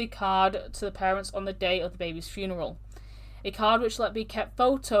sympathy card to the parents on the day of the baby's funeral. A card which Letby kept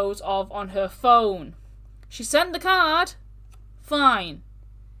photos of on her phone. She sent the card. Fine.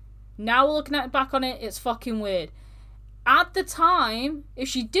 Now we're looking back on it, it's fucking weird. At the time, if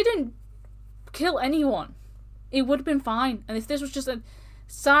she didn't kill anyone, it would have been fine. And if this was just a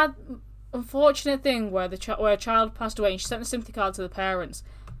sad, unfortunate thing where where a child passed away and she sent a sympathy card to the parents,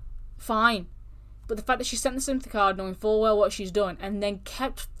 fine. But the fact that she sent the sympathy card knowing full well what she's done and then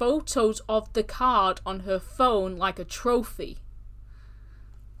kept photos of the card on her phone like a trophy.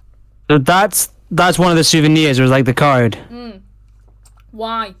 So that's one of the souvenirs, it was like the card.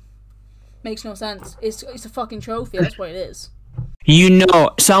 Why? Makes no sense. It's a fucking trophy, that's what it is.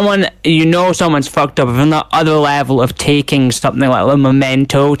 Someone's fucked up on the other level of taking something like a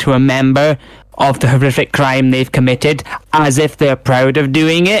memento to remember of the horrific crime they've committed as if they're proud of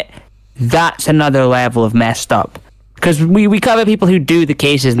doing it. That's another level of messed up. Because we cover people who do the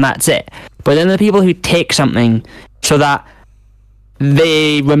cases and that's it. But then the people who take something so that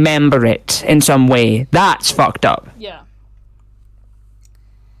they remember it in some way, that's fucked up. Yeah.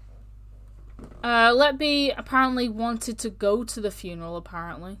 Letby apparently wanted to go to the funeral,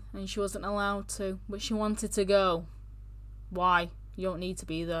 and she wasn't allowed to, but she wanted to go. Why? You don't need to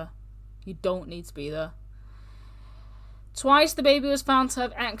be there. You don't need to be there. Twice the baby was found to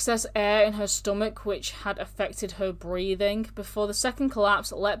have excess air in her stomach, which had affected her breathing. Before the second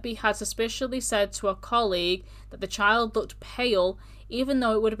collapse, Letby had suspiciously said to a colleague that the child looked pale, even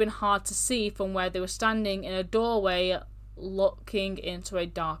though it would have been hard to see from where they were standing in a doorway looking into a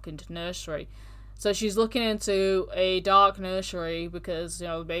darkened nursery. So she's looking into a dark nursery because,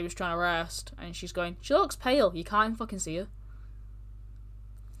 the baby's trying to rest, and she's going, she looks pale, you can't even fucking see her.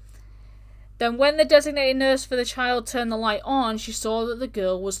 Then when the designated nurse for the child turned the light on, she saw that the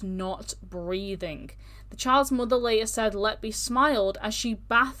girl was not breathing. The child's mother later said Letby smiled as she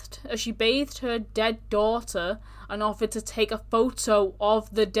bathed her dead daughter and offered to take a photo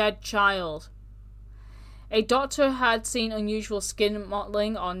of the dead child. A doctor had seen unusual skin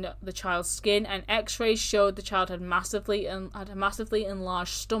mottling on the child's skin, and x-rays showed the child had a massively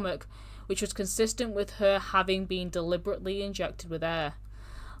enlarged stomach, which was consistent with her having been deliberately injected with air.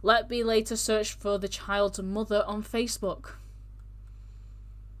 Letby later searched for the child's mother on Facebook.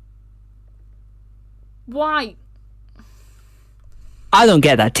 Why? I don't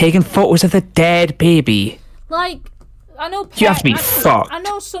get that. Taking photos of the dead baby. I know you have to be fucked. I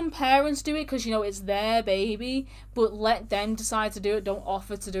know some parents do it because, it's their baby, but let them decide to do it. Don't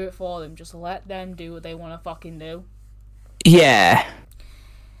offer to do it for them. Just let them do what they want to fucking do. Yeah.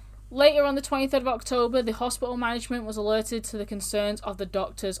 Later on the 23rd of October, the hospital management was alerted to the concerns of the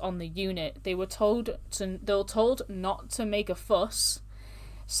doctors on the unit. They were told not to make a fuss.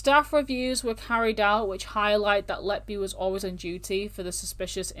 Staff reviews were carried out which highlight that Letby was always on duty for the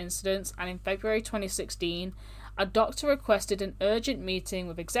suspicious incidents, and in February 2016, a doctor requested an urgent meeting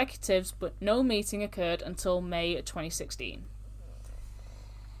with executives, but no meeting occurred until May 2016.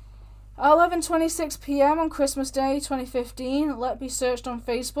 11:26 p.m. on Christmas Day 2015, Letby searched on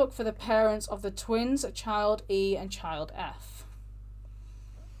Facebook for the parents of the twins, Child E and Child F.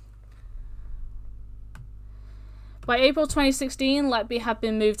 By April 2016, Letby had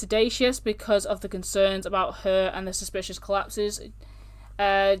been moved to day shifts because of the concerns about her and the suspicious collapses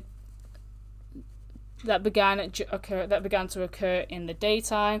that began to occur in the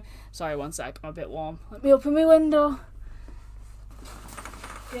daytime. Sorry, one sec, I'm a bit warm. Let me open my window.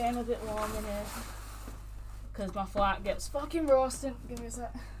 Getting a bit warm in here because my flat gets fucking roasting. Give me a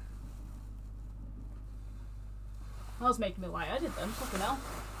sec. I was making me light-headed then, fucking hell.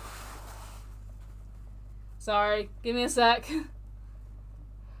 Sorry, give me a sec.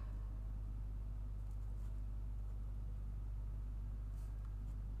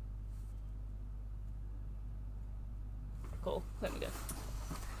 Cool, let me go.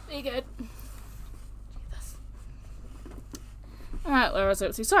 There you go. Alright, where was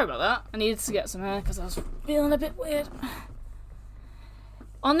I? Sorry about that. I needed to get some air because I was feeling a bit weird.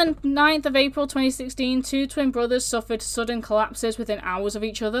 On the 9th of April 2016, two twin brothers suffered sudden collapses within hours of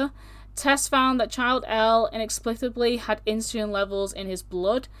each other. Tests found that child L inexplicably had insulin levels in his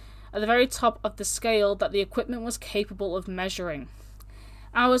blood at the very top of the scale that the equipment was capable of measuring.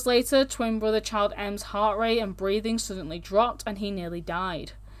 Hours later, twin brother child M's heart rate and breathing suddenly dropped and he nearly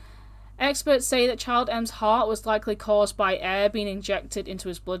died. Experts say that child M's heart was likely caused by air being injected into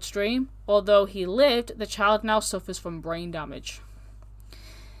his bloodstream. Although he lived, the child now suffers from brain damage.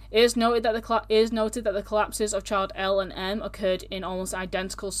 It is noted that the collapses of child L and M occurred in almost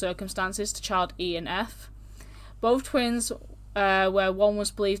identical circumstances to child E and F. Both twins, where one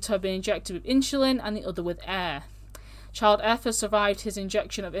was believed to have been injected with insulin and the other with air. Child F has survived his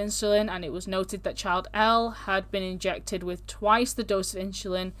injection of insulin, and it was noted that child L had been injected with twice the dose of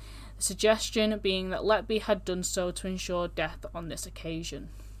insulin, the suggestion being that Letby had done so to ensure death on this occasion.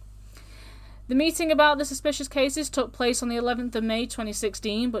 The meeting about the suspicious cases took place on the 11th of May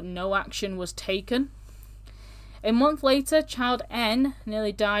 2016, but no action was taken. A month later, child N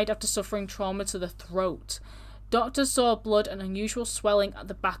nearly died after suffering trauma to the throat. Doctors saw blood and unusual swelling at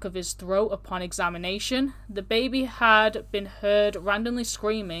the back of his throat upon examination. The baby had been heard randomly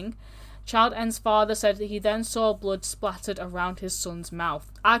screaming. Child N's father said that he then saw blood splattered around his son's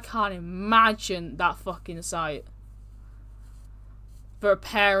mouth. I can't imagine that fucking sight. For a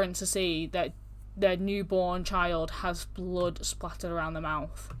parent to see that their newborn child has blood splattered around the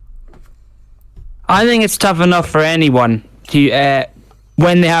mouth. I think it's tough enough for anyone to,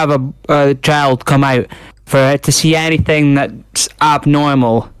 when they have a child come out, for to see anything that's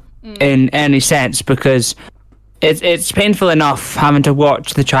abnormal in any sense, because it's painful enough having to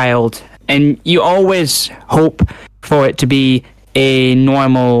watch the child, and you always hope for it to be a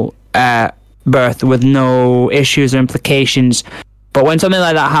normal birth with no issues or implications. But when something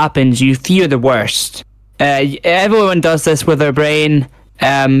like that happens, you fear the worst. Everyone does this with their brain.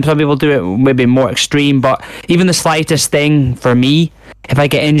 Some people do it maybe more extreme, but even the slightest thing for me, if I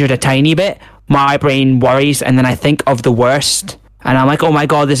get injured a tiny bit, my brain worries, and then I think of the worst, and I'm like, oh my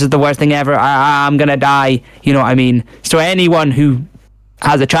god, this is the worst thing ever, I'm gonna die, you know what I mean? So anyone who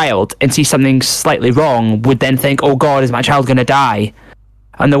has a child and sees something slightly wrong would then think, oh god, is my child gonna die?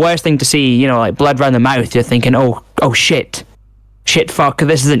 And the worst thing to see, you know, like blood around the mouth, you're thinking, oh shit, fuck,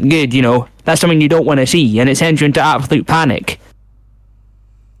 this isn't good, you know? That's something you don't want to see, and it sends you into absolute panic.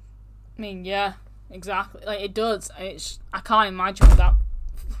 I mean, yeah, exactly, like, it does. I can't imagine what that...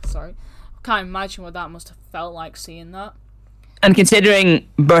 Sorry. Can't imagine what that must have felt like seeing that. And considering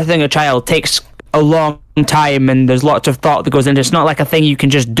birthing a child takes a long time and there's lots of thought that goes into it, it's not like a thing you can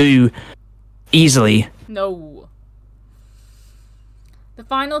just do easily. No. The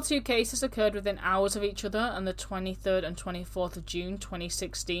final two cases occurred within hours of each other on the 23rd and 24th of June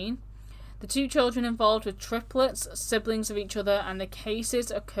 2016. The two children involved were triplets, siblings of each other, and the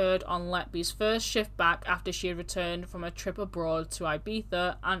cases occurred on Letby's first shift back after she had returned from a trip abroad to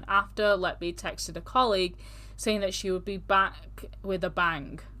Ibiza, and after Letby texted a colleague saying that she would be back with a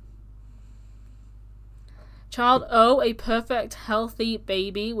bang. Child O, a perfect, healthy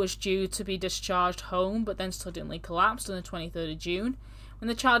baby, was due to be discharged home, but then suddenly collapsed on the 23rd of June. When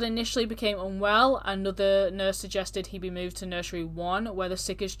the child initially became unwell, another nurse suggested he be moved to Nursery 1, where the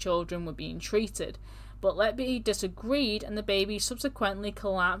sickest children were being treated. But Letby disagreed, and the baby subsequently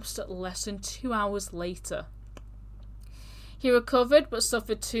collapsed less than 2 hours later. He recovered, but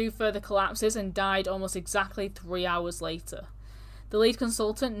suffered 2 further collapses and died almost exactly 3 hours later. The lead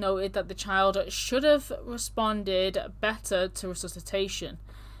consultant noted that the child should have responded better to resuscitation.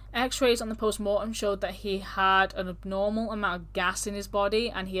 X-rays on the post-mortem showed that he had an abnormal amount of gas in his body,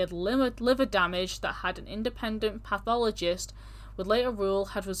 and he had liver damage that had an independent pathologist would later rule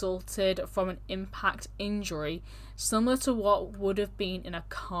had resulted from an impact injury, similar to what would have been in a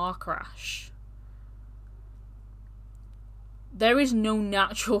car crash. There is no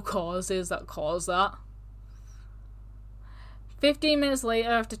natural causes that cause that. 15 minutes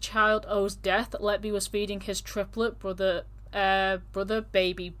later, after child O's death, Letby was feeding his triplet brother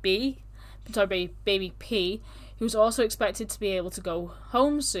baby P, who was also expected to be able to go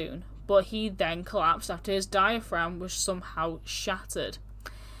home soon, but he then collapsed after his diaphragm was somehow shattered.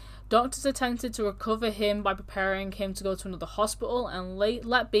 Doctors attempted to recover him by preparing him to go to another hospital, and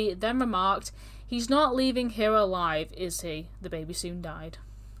Letby then remarked, "He's not leaving here alive, is he?" The baby soon died.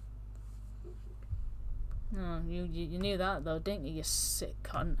 Oh, you knew that though, didn't you sick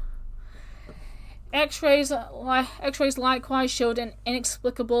cunt? X-rays likewise showed an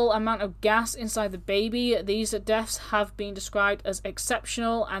inexplicable amount of gas inside the baby. These deaths have been described as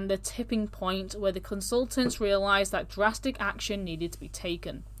exceptional and the tipping point where the consultants realised that drastic action needed to be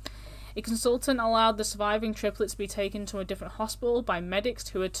taken. A consultant allowed the surviving triplets to be taken to a different hospital by medics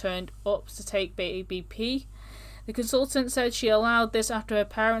who had turned up to take baby P. The consultant said she allowed this after her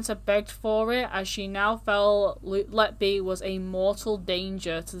parents had begged for it, as she now felt Letby was a mortal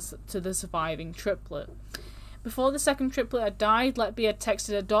danger to the surviving triplet. Before the second triplet had died, Letby had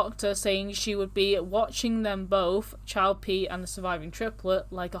texted a doctor saying she would be watching them both, child P and the surviving triplet,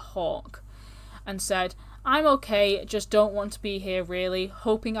 like a hawk, and said, "I'm okay, just don't want to be here really,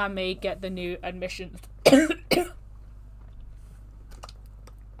 hoping I may get the new admission."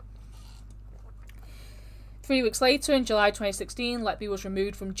 3 weeks later, in July 2016, Letby was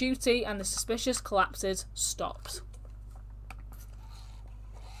removed from duty and the suspicious collapses stopped.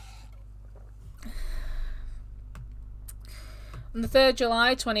 On the 3rd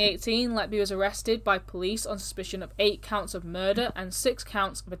July 2018, Letby was arrested by police on suspicion of 8 counts of murder and 6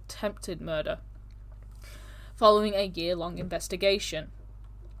 counts of attempted murder, following a year-long investigation.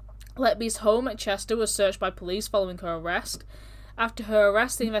 Letby's home at Chester was searched by police following her arrest. After her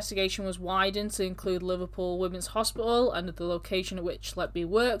arrest, the investigation was widened to include Liverpool Women's Hospital and the location at which Letby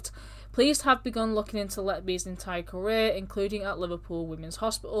worked. Police have begun looking into Letby's entire career, including at Liverpool Women's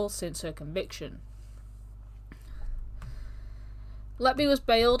Hospital, since her conviction. Letby was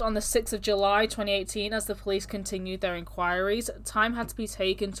bailed on the 6th of July 2018 as the police continued their inquiries. Time had to be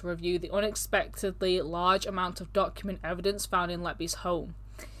taken to review the unexpectedly large amount of document evidence found in Letby's home.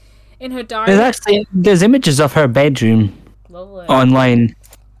 In her diary... There's images of her bedroom. Lovely. Online.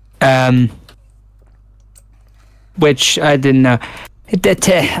 Which I didn't know.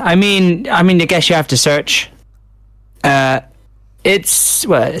 I mean, I guess you have to search. It's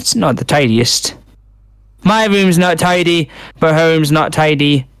not the tidiest. My room's not tidy, but her room's not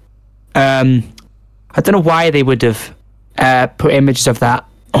tidy. I don't know why they would have put images of that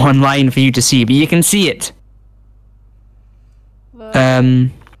online for you to see, but you can see it.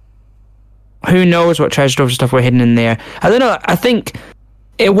 Who knows what treasure trove stuff were hidden in there? I don't know. I think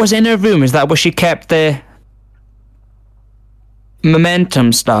it was in her room. Is that where she kept the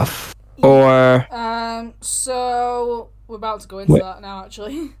momentum stuff? Or so we're about to go into that now,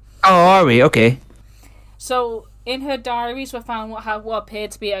 actually. Oh, are we? Okay. So, in her diaries were found what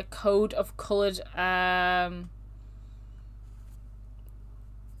appeared to be a code of coloured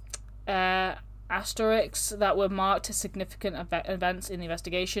asterisks that were marked as significant events in the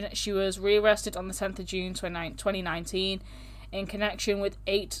investigation. She was rearrested on the 10th of June 2019 in connection with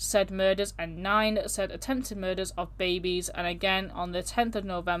 8 said murders and 9 said attempted murders of babies, and again on the 10th of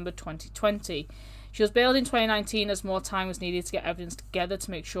November 2020. She was bailed in 2019 as more time was needed to get evidence together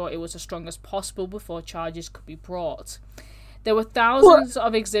to make sure it was as strong as possible before charges could be brought. There were thousands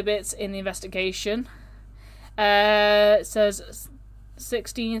of exhibits in the investigation. It says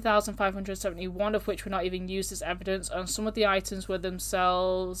 16,571 of which were not even used as evidence, and some of the items were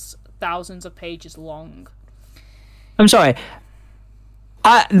themselves thousands of pages long. I'm sorry.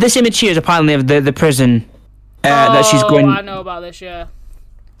 This image here is apparently of the prison that she's going... I know about this, yeah.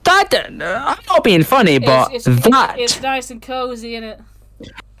 I'm not being funny, but it's nice and cozy, isn't it?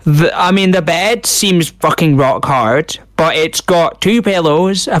 The bed seems fucking rock hard, but it's got 2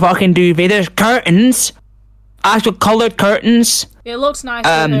 pillows, a fucking duvet, there's curtains, actual coloured curtains. It looks nice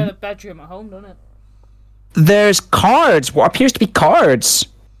in a bedroom at home, doesn't it? There's cards, what appears to be cards.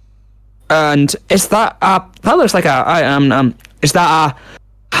 And is that that looks like is that a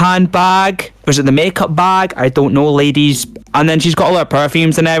handbag? Was it the makeup bag? I don't know, ladies. And then she's got all her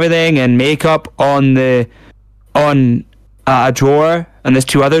perfumes and everything and makeup on a drawer, and there's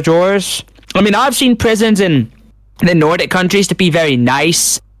 2 other drawers. I mean, I've seen prisons in the Nordic countries to be very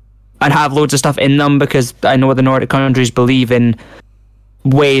nice and have loads of stuff in them, because I know the Nordic countries believe in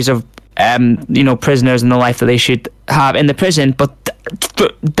ways of prisoners and the life that they should have in the prison. But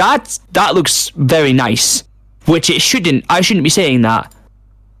that looks very nice, which it shouldn't. I shouldn't be saying that.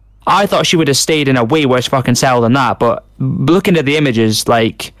 I thought she would have stayed in a way worse fucking cell than that, but looking at the images,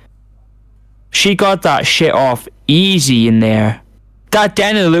 like, she got that shit off easy in there. That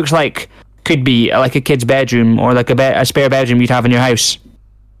definitely looks like could be like a kid's bedroom, or like a spare bedroom you'd have in your house.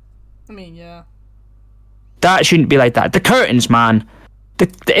 I mean, yeah. That shouldn't be like that. The curtains, man.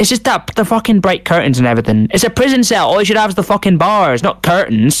 It's just the fucking bright curtains and everything. It's a prison cell. All you should have is the fucking bars, not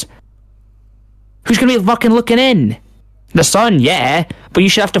curtains. Who's gonna be fucking looking in? The sun, yeah, but you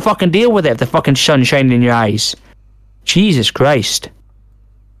should have to fucking deal with it if the fucking sun's shining in your eyes. Jesus Christ.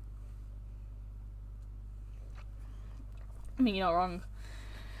 I mean, you're not wrong.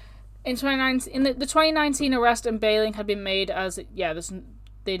 In the 2019 arrest and bailing had been made as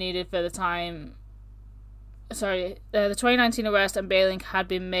they needed for the time. Sorry, the 2019 arrest and bailing had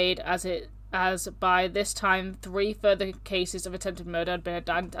been made as it as by this time 3 further cases of attempted murder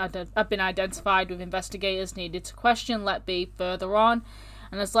had been identified, with investigators needed to question Letby further on,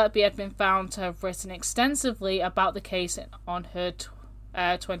 and as Letby had been found to have written extensively about the case on her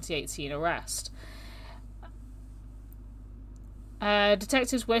 2018 arrest.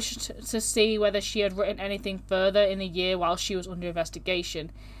 Detectives wished to see whether she had written anything further in the year while she was under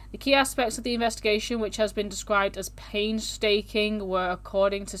investigation. The key aspects of the investigation, which has been described as painstaking, were,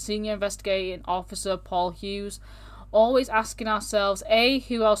 according to Senior Investigating Officer Paul Hughes, always asking ourselves, A,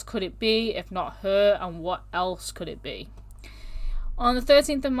 who else could it be, if not her, and what else could it be? On the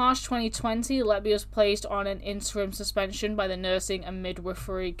 13th of March 2020, Letby was placed on an interim suspension by the Nursing and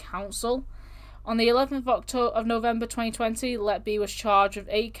Midwifery Council. On the 11th of November 2020, Letby was charged with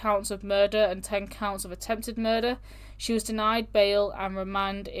 8 counts of murder and 10 counts of attempted murder. She was denied bail and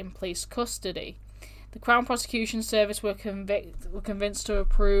remanded in police custody. The Crown Prosecution Service were convinced to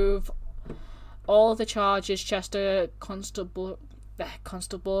approve all of the charges Chester Constabulary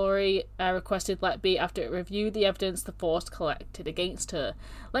requested Letby after it reviewed the evidence the force collected against her.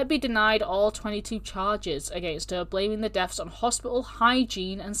 Letby denied all 22 charges against her, blaming the deaths on hospital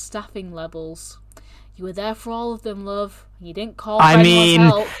hygiene and staffing levels. You were there for all of them, love. You didn't call for anyone's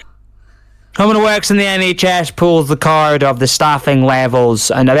help. Someone who works in the NHS pulls the card of the staffing levels,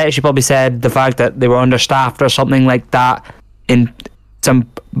 and I bet she probably said the fact that they were understaffed or something like that in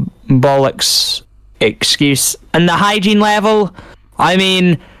some bollocks excuse. And the hygiene level, I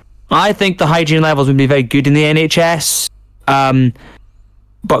mean, I think the hygiene levels would be very good in the NHS,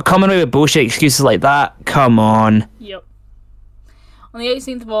 but coming away with bullshit excuses like that, come on. Yep. On the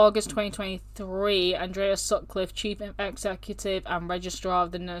 18th of August 2023, Andrea Sutcliffe, Chief Executive and Registrar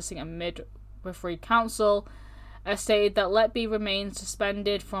of the Nursing and Midwifery Council, stated that Letby remains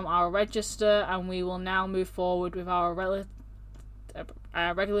suspended from our register, and we will now move forward with our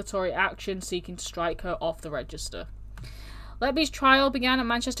regulatory action seeking to strike her off the register. Letby's trial began at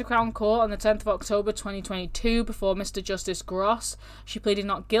Manchester Crown Court on the 10th of October 2022 before Mr. Justice Gross. She pleaded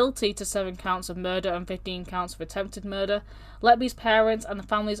not guilty to 7 counts of murder and 15 counts of attempted murder. Letby's parents and the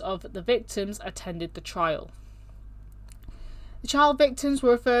families of the victims attended the trial. The child victims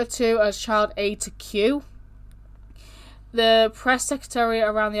were referred to as Child A to Q. The press secretary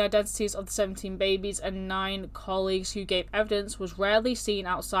around the identities of the 17 babies and 9 colleagues who gave evidence was rarely seen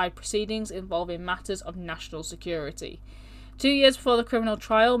outside proceedings involving matters of national security. 2 years before the criminal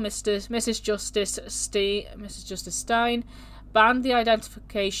trial, Mrs. Justice Stein banned the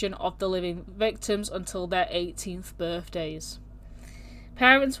identification of the living victims until their 18th birthdays.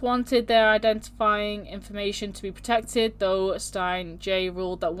 Parents wanted their identifying information to be protected, though Stein J.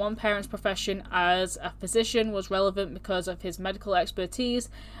 ruled that one parent's profession as a physician was relevant because of his medical expertise,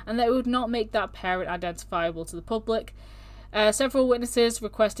 and that it would not make that parent identifiable to the public. Several witnesses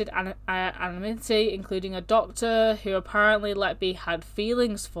requested anonymity, including a doctor who apparently Letby had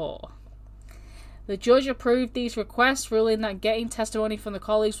feelings for. The judge approved these requests, ruling that getting testimony from the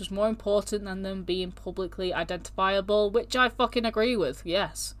colleagues was more important than them being publicly identifiable, which I fucking agree with,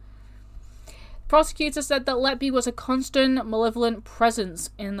 yes. The prosecutor said that Letby was a constant, malevolent presence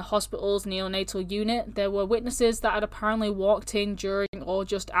in the hospital's neonatal unit. There were witnesses that had apparently walked in during or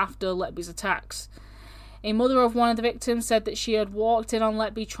just after Letby's attacks. A mother of one of the victims said that she had walked in on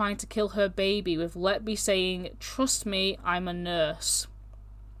Letby trying to kill her baby, with Letby saying, "Trust me, I'm a nurse,"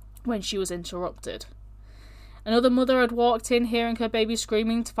 when she was interrupted. Another mother had walked in hearing her baby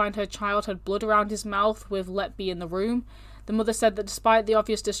screaming to find her child had blood around his mouth with Letby in the room. The mother said that despite the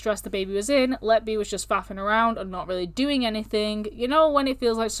obvious distress the baby was in, Letby was just faffing around and not really doing anything. You know when it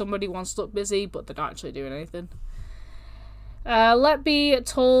feels like somebody wants to look busy but they're not actually doing anything? Letby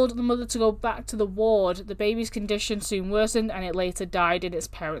told the mother to go back to the ward. The baby's condition soon worsened and it later died in its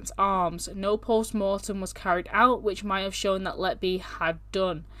parents' arms. No post-mortem was carried out, which might have shown that Letby had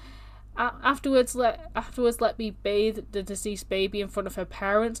done. Afterwards, Letby bathed the deceased baby in front of her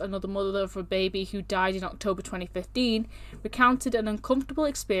parents. Another mother of a baby who died in October 2015 recounted an uncomfortable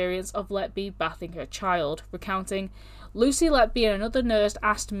experience of Letby bathing her child, recounting, "Lucy Letby and another nurse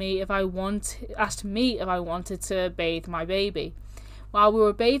asked me if I wanted to bathe my baby. While we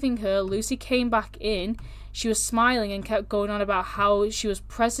were bathing her, Lucy came back in. She was smiling and kept going on about how she was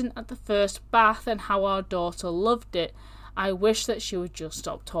present at the first bath and how our daughter loved it. I wish that she would just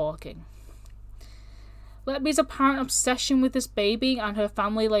stop talking." Letby's apparent obsession with this baby and her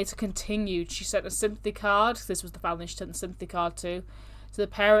family later continued. She sent a sympathy card, this was the family she sent the sympathy card to the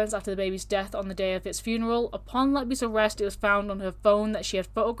parents after the baby's death on the day of its funeral. Upon Letby's arrest, it was found on her phone that she had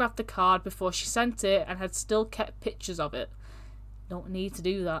photographed the card before she sent it and had still kept pictures of it. Don't need to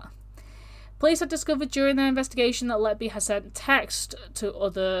do that. Police had discovered during their investigation that Letby had sent text to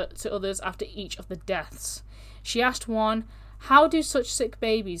others after each of the deaths. She asked one, "How do such sick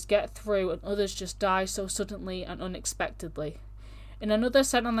babies get through and others just die so suddenly and unexpectedly?" In another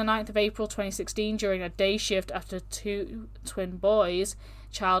sent on the 9th of April 2016 during a day shift after two twin boys,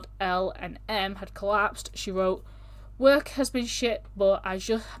 child L and M, had collapsed, she wrote, "Work has been shit, but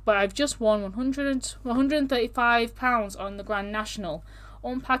I've just won £135 on the Grand National.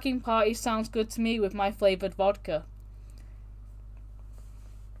 Unpacking party sounds good to me with my flavoured vodka."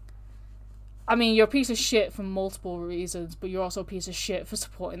 I mean, you're a piece of shit for multiple reasons, but you're also a piece of shit for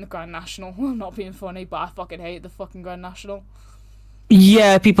supporting the Grand National. I'm not being funny, but I fucking hate the fucking Grand National.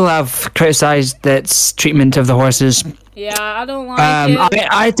 Yeah, people have criticised its treatment of the horses. Yeah, I don't like it.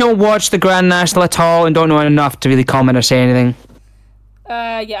 I don't watch the Grand National at all and don't know enough to really comment or say anything.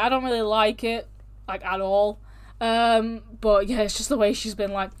 Yeah, I don't really like it, like, at all. But yeah, it's just the way she's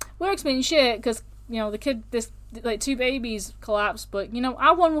been like, work's been shit, because, you know, the kid, two babies collapsed, but, you know,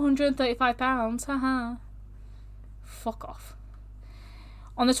 I won £135, haha. Fuck off.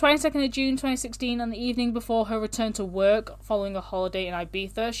 On the 22nd of June 2016, on the evening before her return to work following a holiday in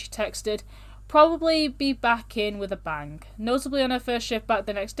Ibiza, she texted, "Probably be back in with a bang." Notably, on her first shift back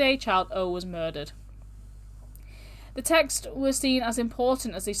the next day, child O was murdered. The text was seen as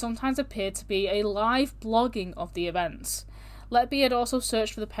important as they sometimes appeared to be a live blogging of the events. Letby had also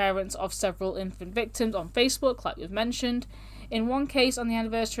searched for the parents of several infant victims on Facebook, like we've mentioned. In one case, on the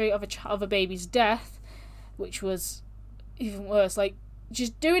anniversary of a baby's death, which was even worse, like, she's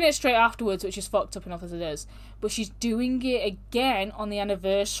doing it straight afterwards, which is fucked up enough as it is, but she's doing it again on the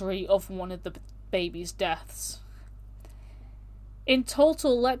anniversary of one of the baby's deaths. In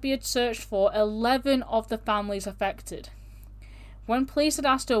total, Letby had searched for 11 of the families affected. When police had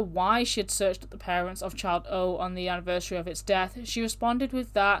asked her why she had searched the parents of child O on the anniversary of its death, she responded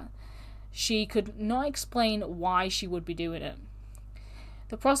with that she could not explain why she would be doing it.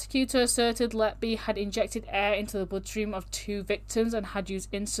 The prosecutor asserted Letby had injected air into the bloodstream of 2 victims and had used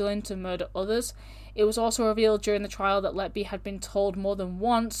insulin to murder others. It was also revealed during the trial that Letby had been told more than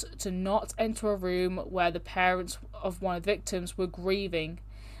once to not enter a room where the parents of one of the victims were grieving.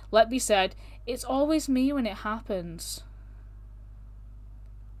 Letby said, "It's always me when it happens."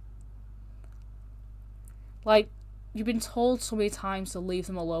 Like, you've been told so many times to leave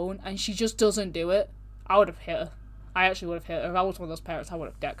them alone, and she just doesn't do it. I would have hit her. I actually would have hit her. If I was one of those parents, I would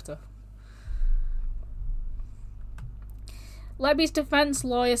have decked her. Letby's defence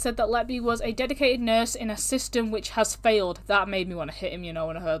lawyer said that Letby was a dedicated nurse in a system which has failed. That made me want to hit him, you know,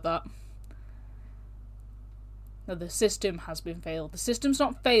 when I heard that. No, the system has been failed. The system's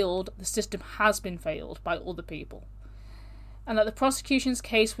not failed, the system has been failed by other people. And that the prosecution's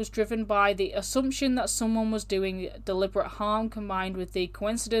case was driven by the assumption that someone was doing deliberate harm combined with the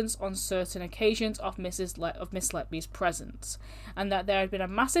coincidence on certain occasions of Miss Letby's presence, and that there had been a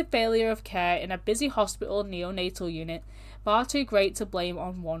massive failure of care in a busy hospital neonatal unit, far too great to blame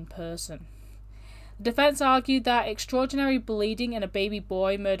on one person. The defence argued that extraordinary bleeding in a baby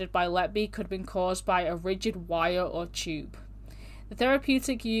boy murdered by Letby could have been caused by a rigid wire or tube. The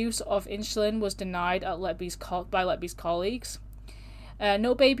therapeutic use of insulin was denied by Letby's colleagues.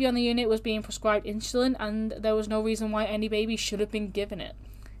 No baby on the unit was being prescribed insulin, and there was no reason why any baby should have been given it.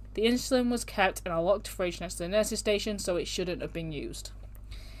 The insulin was kept in a locked fridge next to the nurse's station, so it shouldn't have been used.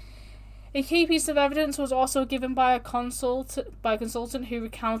 A key piece of evidence was also given by a consultant who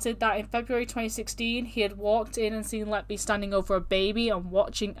recounted that in February 2016 he had walked in and seen Letby standing over a baby and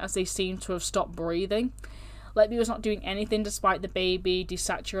watching as they seemed to have stopped breathing. Letby was not doing anything despite the baby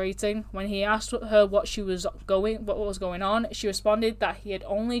desaturating. When he asked her what was going on, she responded that he had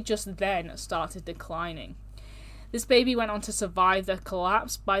only just then started declining. This baby went on to survive the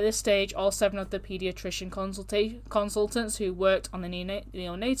collapse. By this stage, all 7 of the paediatrician consultants who worked on the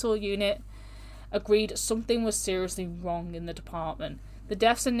neonatal unit agreed something was seriously wrong in the department. The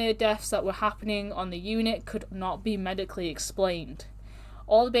deaths and near deaths that were happening on the unit could not be medically explained.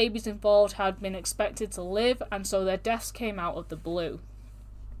 All the babies involved had been expected to live, and so their deaths came out of the blue.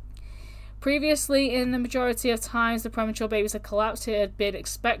 Previously, in the majority of times the premature babies had collapsed, it had been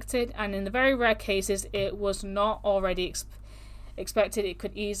expected, and in the very rare cases it was not already expected. It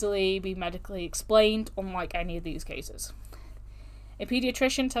could easily be medically explained, unlike any of these cases. A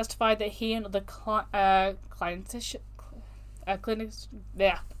paediatrician testified that he and other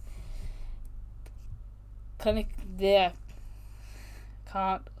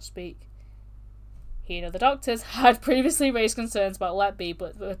He and other doctors had previously raised concerns about Letby,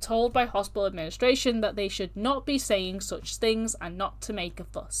 but were told by hospital administration that they should not be saying such things and not to make a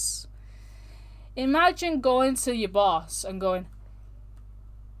fuss. Imagine going to your boss and going,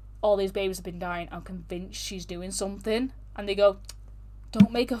 all these babies have been dying. I'm convinced she's doing something. And they go,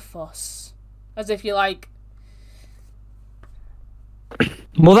 don't make a fuss. As if you're like...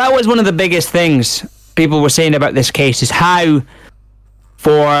 Well, that was one of the biggest things people were saying about this case, is how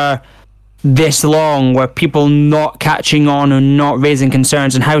for this long were people not catching on and not raising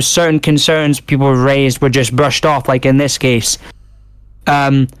concerns, and how certain concerns people raised were just brushed off, like in this case.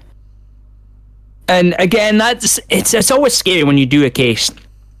 And again, it's always scary when you do a case,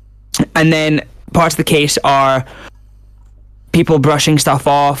 and then parts of the case are people brushing stuff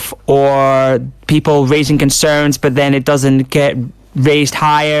off or people raising concerns, but then it doesn't get raised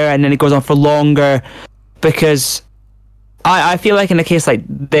higher, and then it goes on for longer, because I feel like in a case like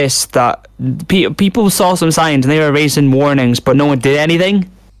this that people saw some signs and they were raising warnings, but no one did anything.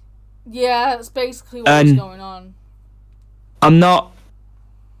 Yeah, that's basically what's going on. I'm not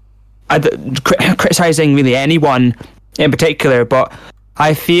criticizing really anyone in particular, but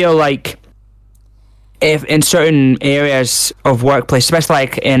I feel like if in certain areas of workplace, especially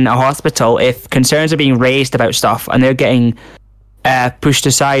like in a hospital, if concerns are being raised about stuff and they're getting pushed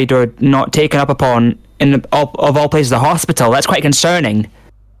aside or not taken up upon of all places, the hospital, that's quite concerning.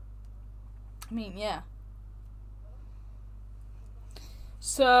 I mean, yeah.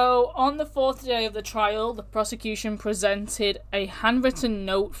 So, on the fourth day of the trial, the prosecution presented a handwritten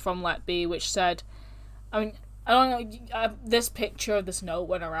note from Letby, which said, I mean, I don't know, this picture of this note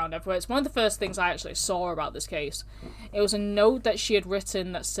went around everywhere. It's one of the first things I actually saw about this case. It was a note that she had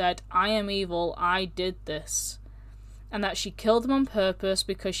written that said, I am evil, I did this. And that she killed them on purpose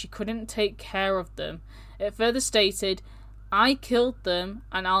because she couldn't take care of them. It further stated, I killed them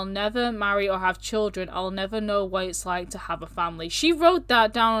and I'll never marry or have children. I'll never know what it's like to have a family. She wrote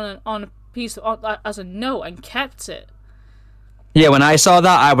that down on a piece as a note and kept it. Yeah, when I saw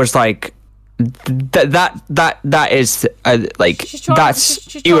that, I was like, that is like,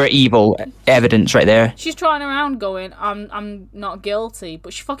 pure evil evidence right there. She's trying around going, I'm not guilty,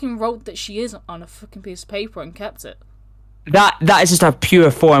 but she fucking wrote that she is on a fucking piece of paper and kept it. That is just a pure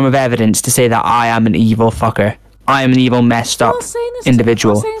form of evidence to say that I am an evil fucker. I am an evil, messed up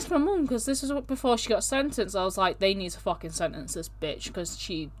individual. I was saying this to my mum, because this was before she got sentenced. I was like, they need to fucking sentence this bitch, because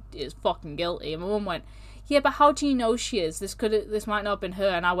she is fucking guilty. And my mum went, yeah, but how do you know she is? This might not have been her.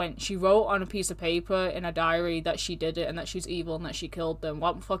 And I went, she wrote on a piece of paper in a diary that she did it and that she's evil and that she killed them.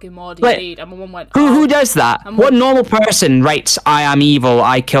 What fucking more do you need? And my mum went, who does that? What normal person writes, I am evil,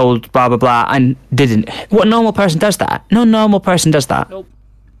 I killed blah blah blah, and didn't? What normal person does that? No normal person does that. Nope.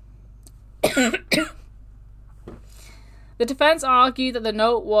 The defence argued that the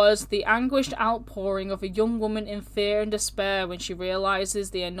note was the anguished outpouring of a young woman in fear and despair when she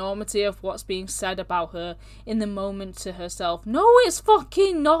realises the enormity of what's being said about her in the moment to herself. No, it's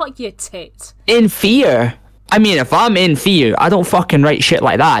fucking not, you tit. In fear? I mean, if I'm in fear, I don't fucking write shit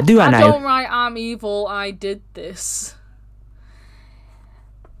like that, do I now? I don't write, I'm evil, I did this.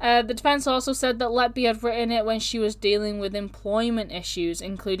 The defence also said that Letby had written it when she was dealing with employment issues,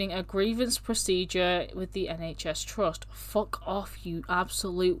 including a grievance procedure with the NHS Trust. Fuck off, you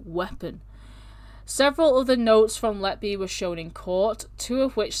absolute weapon. Several other notes from Letby were shown in court, two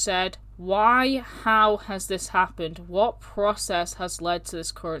of which said, why, how has this happened? What process has led to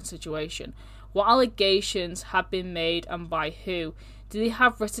this current situation? What allegations have been made and by who? Do they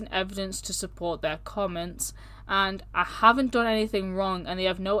have written evidence to support their comments? And I haven't done anything wrong and they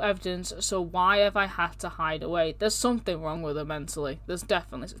have no evidence, so why have I had to hide away? There's something wrong with her mentally. There's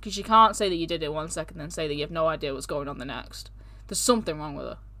definitely, because you can't say that you did it 1 second and say that you have no idea what's going on the next. There's something wrong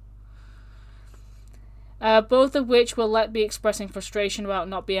with her. Both of which were Letby expressing frustration about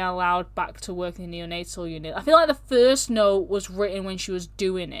not being allowed back to work in the neonatal unit. I feel like the first note was written when she was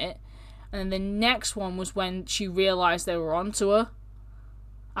doing it, and then the next one was when she realised they were onto her.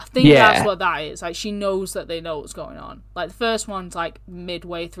 I think that's what that is. Like, she knows that they know what's going on. Like, the first one's, like,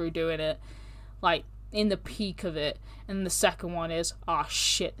 midway through doing it. Like, in the peak of it. And the second one is, oh,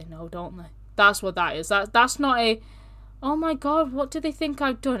 shit, they know, don't they? That's what that is. That's not a, oh, my God, what do they think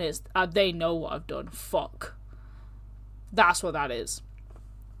I've done? It's, they know what I've done. Fuck. That's what that is.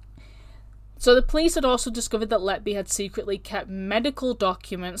 So the police had also discovered that Letby had secretly kept medical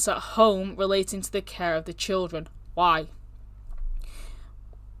documents at home relating to the care of the children. Why?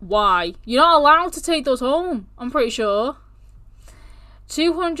 Why? You're not allowed to take those home, I'm pretty sure.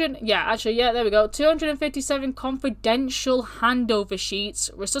 257 confidential handover sheets,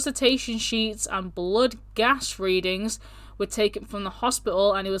 resuscitation sheets, and blood gas readings were taken from the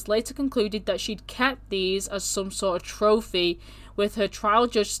hospital, and it was later concluded that she'd kept these as some sort of trophy, with her trial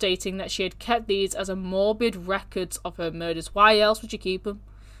judge stating that she had kept these as a morbid records of her murders. Why else would you keep them?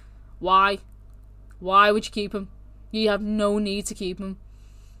 Why? Why would you keep them? You have no need to keep them.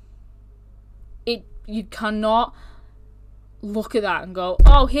 You cannot look at that and go,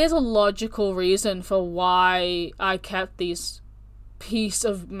 oh, here's a logical reason for why I kept these piece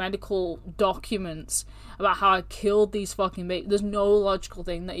of medical documents about how I killed these fucking babies. There's no logical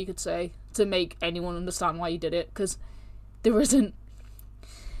thing that you could say to make anyone understand why you did it, because there isn't.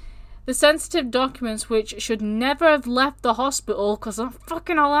 The sensitive documents, which should never have left the hospital, because I'm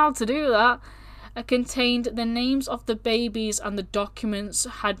fucking allowed to do that, contained the names of the babies, and the documents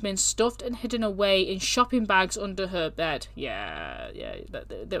had been stuffed and hidden away in shopping bags under her bed. Yeah,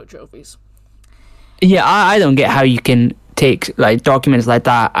 they were trophies. Yeah, I don't get how you can take like documents like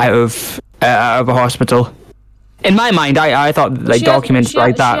that out of a hospital. In my mind, I thought documents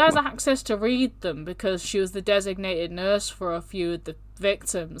like that. She has access to read them because she was the designated nurse for a few of the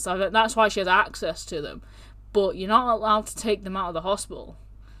victims. That's why she has access to them. But you're not allowed to take them out of the hospital.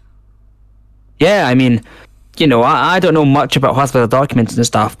 Yeah, I mean, you know, I don't know much about hospital documents and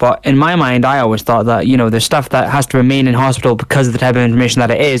stuff, but in my mind, I always thought that, you know, there's stuff that has to remain in hospital because of the type of information that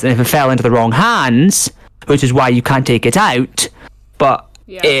it is, and if it fell into the wrong hands, which is why you can't take it out, but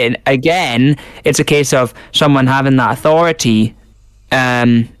again, it's a case of someone having that authority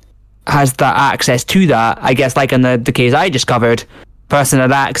has that access to that. I guess like in the case I just covered, person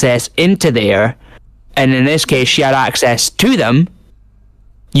had access into there, and in this case she had access to them.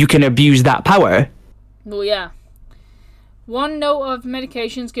 You can abuse that power. Well, yeah. One note of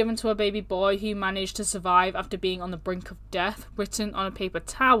medications given to a baby boy who managed to survive after being on the brink of death, written on a paper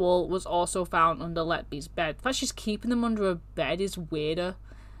towel, was also found under Letby's bed. The fact she's keeping them under her bed is weirder.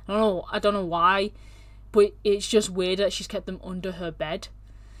 I don't know why, but it's just weird that she's kept them under her bed.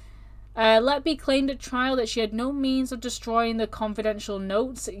 Letby claimed at trial that she had no means of destroying the confidential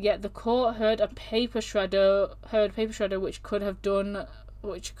notes, yet the court heard a paper shredder which could have done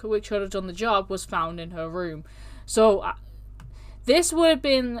the job was found in her room. So this would have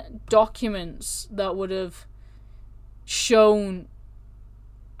been documents that would have shown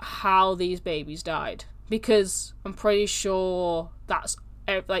how these babies died, because I'm pretty sure that's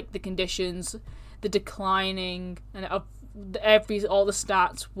like the conditions, the declining, and all the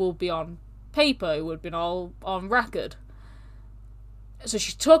stats will be on paper. It would have been all on record. So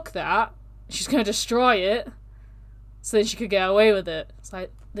she took that, she's going to destroy it, so then she could get away with it. It's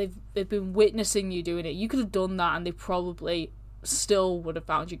like they've been witnessing you doing it. You could have done that, and they probably still would have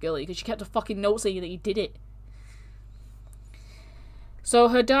found you guilty because you kept a fucking note saying that you did it. So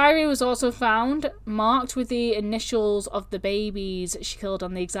her diary was also found, marked with the initials of the babies she killed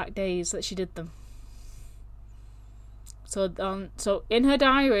on the exact days that she did them. So in her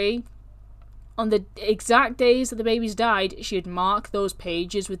diary, on the exact days that the babies died, she had marked those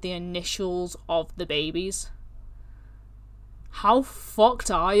pages with the initials of the babies. How fucked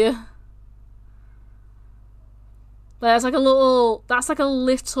are you? That's like a little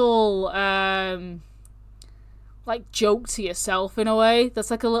like joke to yourself in a way.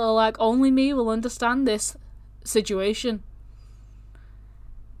 That's like a little like, only me will understand this situation.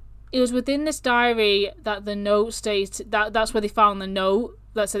 It was within this diary that the note stated that's where they found the note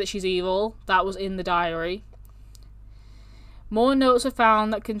that said that she's evil. That was in the diary. More notes were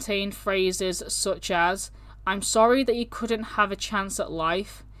found that contained phrases such as, "I'm sorry that you couldn't have a chance at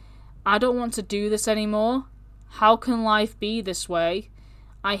life. I don't want to do this anymore. How can life be this way?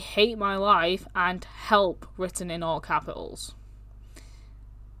 I hate my life," and "help" written in all capitals.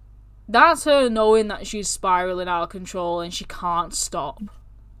 That's her knowing that she's spiraling out of control and she can't stop.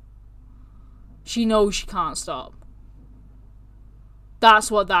 She knows she can't stop.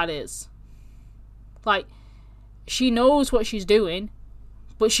 That's what that is. Like, she knows what she's doing,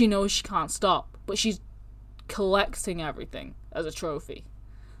 but she knows she can't stop. But she's collecting everything as a trophy.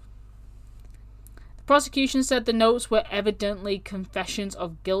 The prosecution said the notes were evidently confessions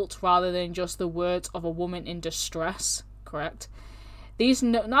of guilt rather than just the words of a woman in distress. Correct. These I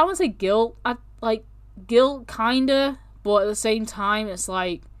wouldn't say guilt. Guilt kinda, but at the same time, it's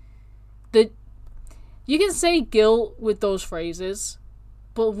like you can say guilt with those phrases,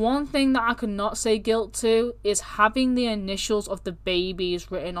 but one thing that I could not say guilt to is having the initials of the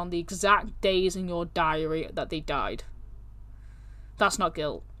babies written on the exact days in your diary that they died. That's not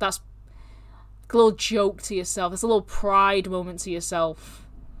guilt. That's a little joke to yourself. It's a little pride moment to yourself,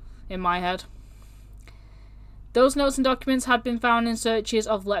 in my head. Those notes and documents had been found in searches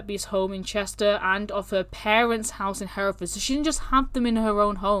of Letby's home in Chester and of her parents' house in Hereford. So she didn't just have them in her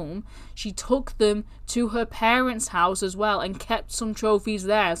own home. She took them to her parents' house as well and kept some trophies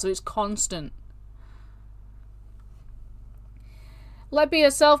there, so it's constant. Letby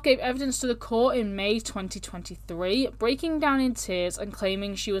herself gave evidence to the court in May 2023, breaking down in tears and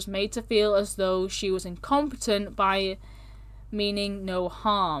claiming she was made to feel as though she was incompetent by meaning no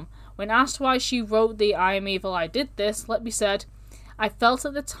harm. When asked why she wrote the "I am evil, I did this," Letby said, "I felt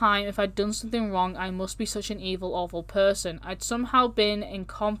at the time if I'd done something wrong, I must be such an evil, awful person. I'd somehow been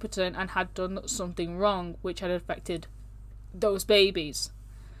incompetent and had done something wrong, which had affected those babies."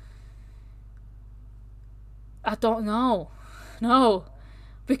 I don't know. No.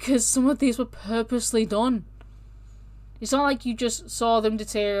 Because some of these were purposely done. It's not like you just saw them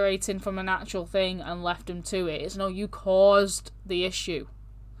deteriorating from a natural thing and left them to it. It's no, you caused the issue.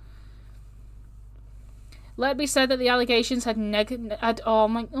 Letby said that the allegations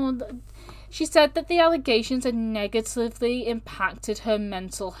She said that the allegations had negatively impacted her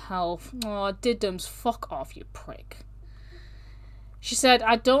mental health. Oh, Diddums, fuck off, you prick. She said,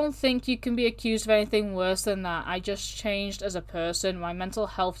 "I don't think you can be accused of anything worse than that. I just changed as a person. My mental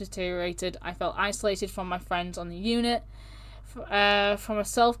health deteriorated. I felt isolated from my friends on the unit. From a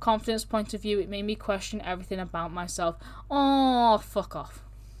self-confidence point of view, it made me question everything about myself." Oh, fuck off.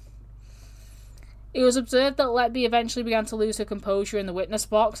 It was observed that Letby eventually began to lose her composure in the witness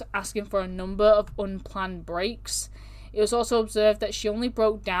box, asking for a number of unplanned breaks. It was also observed that she only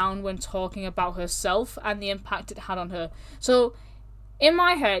broke down when talking about herself and the impact it had on her. So, in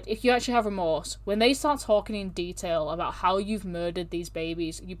my head, if you actually have remorse, when they start talking in detail about how you've murdered these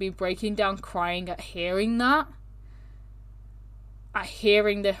babies, you'd be breaking down crying at hearing that. At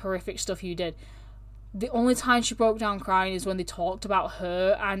hearing the horrific stuff you did. The only time she broke down crying is when they talked about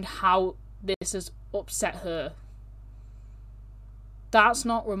her and how this has upset her. That's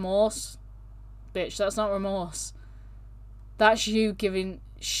not remorse, bitch. That's not remorse. That's you giving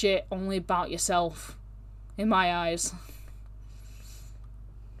shit only about yourself, in my eyes.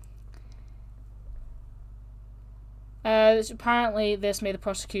 Apparently this made the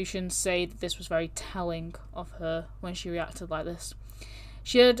prosecution say that this was very telling of her when she reacted like this.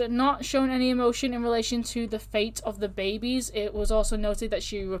 She had not shown any emotion in relation to the fate of the babies. It was also noted that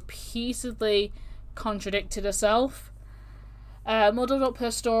she repeatedly contradicted herself, muddled up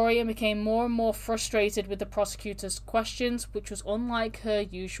her story, and became more and more frustrated with the prosecutor's questions, which was unlike her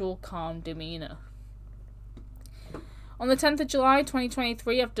usual calm demeanour. On the 10th of July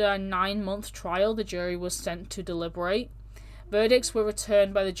 2023, after a 9-month trial, the jury was sent to deliberate. Verdicts were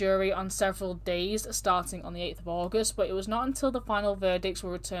returned by the jury on several days, starting on the 8th of August, but it was not until the final verdicts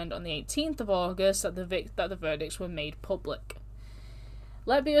were returned on the 18th of August that the verdicts were made public.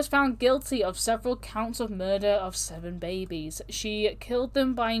 Letby was found guilty of several counts of murder of 7 babies. She killed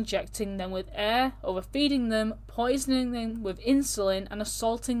them by injecting them with air, overfeeding them, poisoning them with insulin, and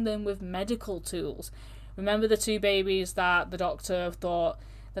assaulting them with medical tools. Remember the 2 babies that the doctor thought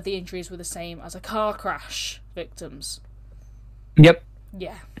that the injuries were the same as a car crash victims? Yep.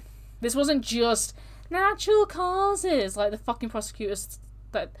 Yeah. This wasn't just natural causes like the fucking prosecutors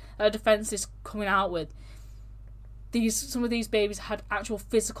that defense is coming out with. Some of these babies had actual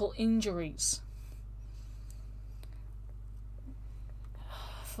physical injuries.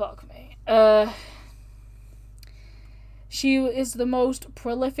 Fuck me. She is the most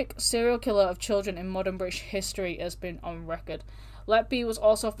prolific serial killer of children in modern British history, has been on record. Letby was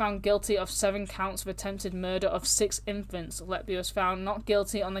also found guilty of 7 counts of attempted murder of 6 infants. Letby was found not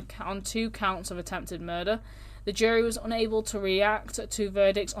guilty on 2 counts of attempted murder. The jury was unable to react to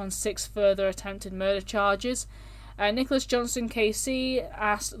verdicts on 6 further attempted murder charges. Nicholas Johnson KC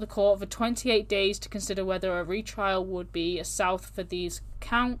asked the court for 28 days to consider whether a retrial would be south for these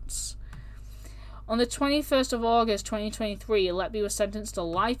counts. On the 21st of August 2023, Letby was sentenced to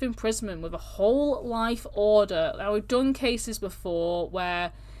life imprisonment with a whole life order. Now, we've done cases before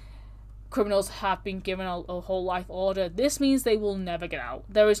where criminals have been given a whole life order. This means they will never get out.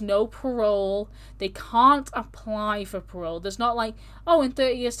 There is no parole. They can't apply for parole. There's not like, oh, in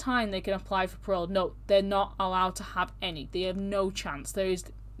 30 years' time they can apply for parole. No, they're not allowed to have any. They have no chance. There is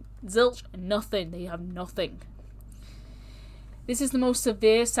zilch, nothing. They have nothing. This is the most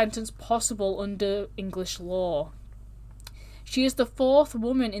severe sentence possible under English law. She is the 4th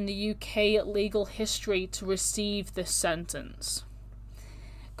woman in the UK legal history to receive this sentence.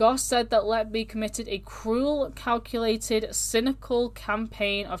 Goss said that Letby committed a cruel, calculated, cynical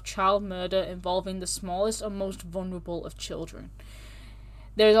campaign of child murder involving the smallest and most vulnerable of children.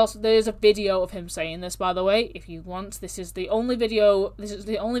 There is a video of him saying this, by the way, if you want. This is the only video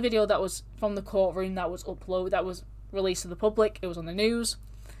that was from the courtroom that was released to the public. It was on the news.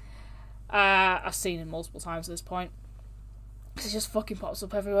 I've seen it multiple times at this point. It just fucking pops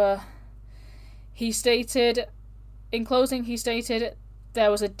up everywhere. In closing, he stated, there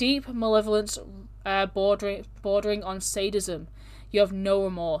was a deep malevolence bordering on sadism. You have no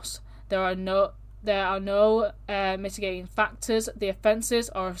remorse. There are no mitigating factors. The offences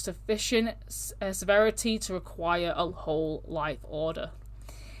are of sufficient severity to require a whole life order.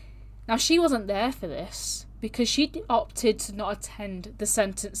 Now, she wasn't there for this because she opted to not attend the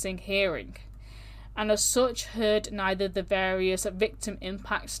sentencing hearing, and as such heard neither the various victim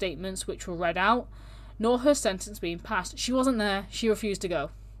impact statements which were read out, nor her sentence being passed. She wasn't there. She refused to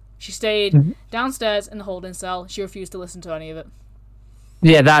go. She stayed downstairs in the holding cell. She refused to listen to any of it.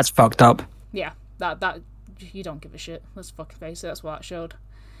 Yeah, that's fucked up. Yeah, that you don't give a shit. Let's fucking face it. That's what that showed.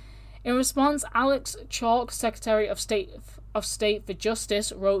 In response, Alex Chalk, Secretary of State for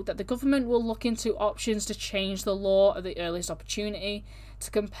Justice, wrote that the government will look into options to change the law at the earliest opportunity to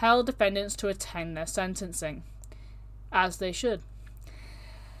compel defendants to attend their sentencing, as they should.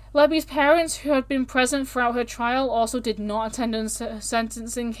 Letby's parents, who had been present throughout her trial, also did not attend a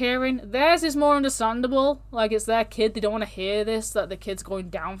sentencing hearing. Theirs is more understandable. Like, it's their kid. They don't want to hear this, that the kid's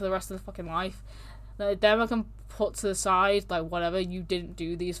going down for the rest of their fucking life. Like, them I can put to the side, like, whatever, you didn't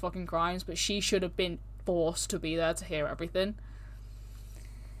do these fucking crimes, but she should have been forced to be there to hear everything.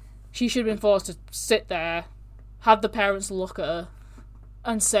 She should have been forced to sit there, have the parents look at her,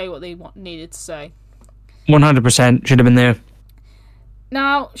 and say what they needed to say. 100% should have been there.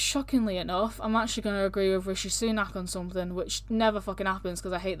 Now, shockingly enough, I'm actually going to agree with Rishi Sunak on something, which never fucking happens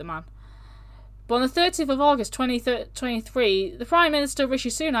because I hate the man. But on the 30th of August 2023, the Prime Minister Rishi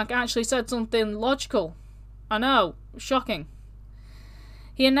Sunak actually said something logical. I know, shocking.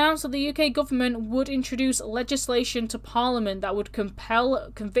 He announced that the UK government would introduce legislation to Parliament that would compel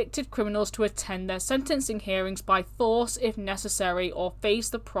convicted criminals to attend their sentencing hearings by force if necessary or face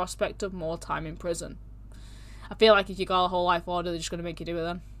the prospect of more time in prison. I feel like if you got a whole life order, they're just going to make you do it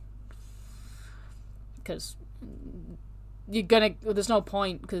then. Because there's no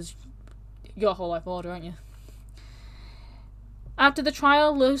point, because you got a whole life order, aren't you? After the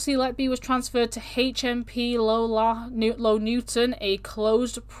trial, Lucy Letby was transferred to HMP Low Newton, a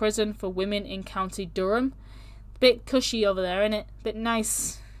closed prison for women in County Durham. Bit cushy over there, innit? Bit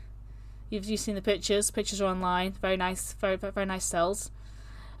nice. You've seen the pictures. Pictures are online. Very nice. Very, very, very nice cells.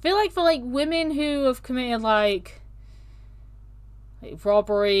 I feel like for women who have committed like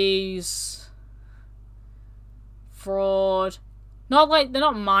robberies, fraud, they're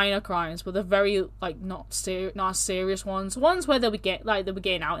not minor crimes, but they're very not serious ones. Ones where they'll be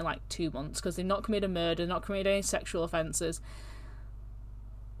getting out in 2 months because they've not committed a murder, not committed any sexual offences.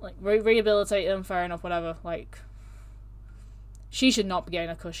 Rehabilitate them, fair enough, whatever. She should not be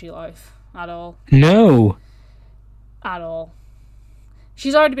getting a cushy life at all. No. At all.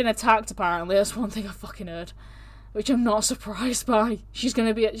 She's already been attacked, apparently. That's one thing I fucking heard, which I'm not surprised by. She's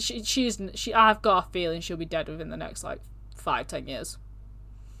gonna be. I've got a feeling she'll be dead within the next 5-10 years.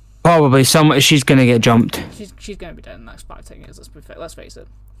 Probably she's gonna get jumped. She's gonna be dead in the next 5-10 years. Let's face it.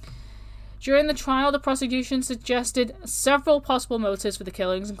 During the trial, the prosecution suggested several possible motives for the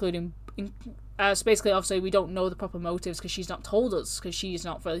killings, including. So basically, obviously, we don't know the proper motives because she's not told us, because she's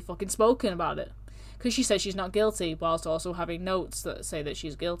not really fucking spoken about it. Because she says she's not guilty, whilst also having notes that say that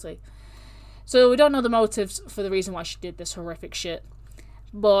she's guilty. So we don't know the motives for the reason why she did this horrific shit.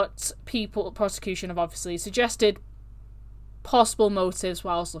 But prosecution have obviously suggested possible motives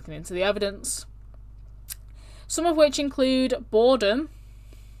whilst looking into the evidence. Some of which include boredom.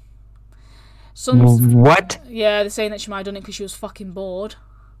 What? Yeah, they're saying that she might have done it because she was fucking bored.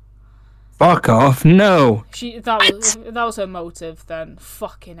 Fuck off, no. If that was her motive, then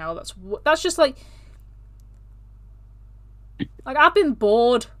fucking hell, that's just I've been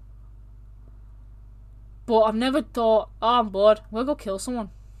bored, but I've never thought, I'm bored, I'm gonna go kill someone.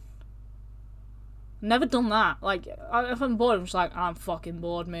 Never done that. If I'm bored, I'm just I'm fucking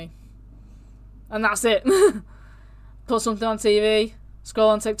bored, me. And that's it. Put something on TV, scroll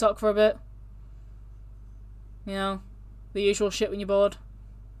on TikTok for a bit. You know, the usual shit when you're bored.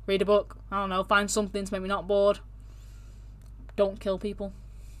 Read a book. I don't know, find something to make me not bored. Don't kill people.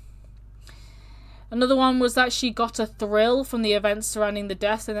 Another one was that she got a thrill from the events surrounding the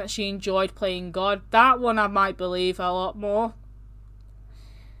death and that she enjoyed playing God. That one I might believe a lot more.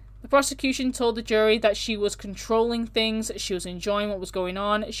 The prosecution told the jury that she was controlling things, she was enjoying what was going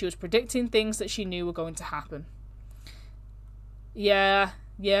on, she was predicting things that she knew were going to happen. I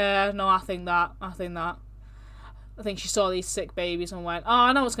think that. I think she saw these sick babies and went,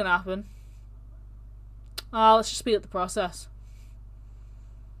 I know what's going to happen. Let's just speed up the process.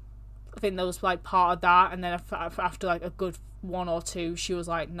 I think there was part of that, and then after a good one or two, she was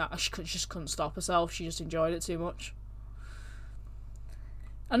nah, she just couldn't stop herself. She just enjoyed it too much.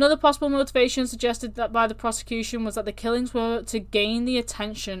 Another possible motivation suggested that by the prosecution was that the killings were to gain the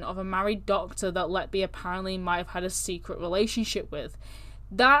attention of a married doctor that Letby apparently might have had a secret relationship with.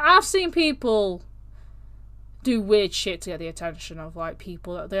 That I've seen people do weird shit to get the attention of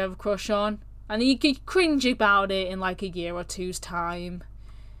people that they have a crush on, and you could cringe about it in a year or two's time.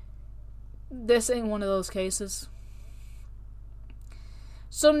 this ain't one of those cases.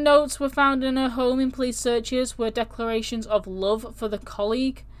 Some notes were found in her home in police searches were declarations of love for the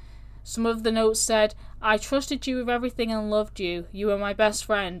colleague. Some of the notes said, "I trusted you with everything and loved you. You were my best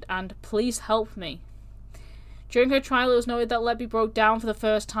friend, and please help me." During her trial, it was noted that Letby broke down for the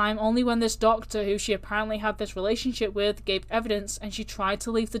first time only when this doctor, who she apparently had this relationship with, gave evidence, and she tried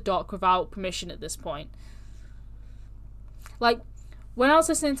to leave the doc without permission at this point. Like, when I was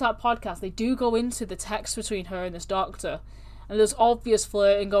listening to that podcast, they do go into the text between her and this doctor, and there's obvious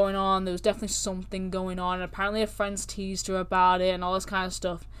flirting going on, there was definitely something going on, and apparently her friends teased her about it and all this kind of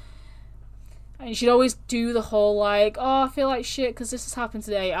stuff. And she'd always do the whole, like, oh, I feel like shit because this has happened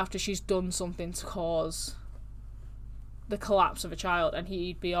today, after she's done something to cause the collapse of a child, and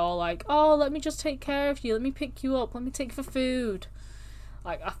he'd be all like, oh, let me just take care of you, let me pick you up, let me take you for food.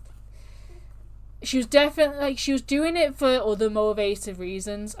 Like, she was definitely, like, she was doing it for other motivated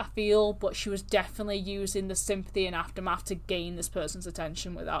reasons, I feel, but she was definitely using the sympathy and aftermath to gain this person's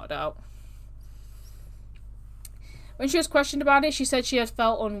attention, without a doubt. When she was questioned about it, she said she had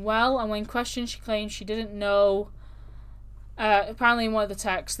felt unwell, and when questioned, she claimed she didn't know. Apparently in one of the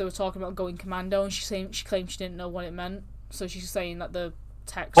texts, they were talking about going commando, and she claimed she didn't know what it meant, so she's saying that the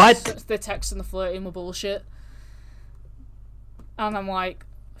text and the flirting were bullshit. And I'm like,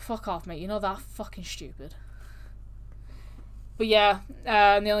 fuck off, mate, you know that fucking stupid. But yeah,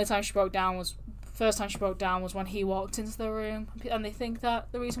 and the only time she broke down was, first time she broke down was when he walked into the room, and they think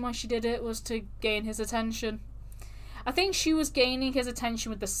that the reason why she did it was to gain his attention. I think she was gaining his attention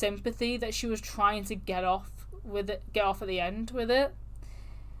with the sympathy that she was trying to get off at the end with it.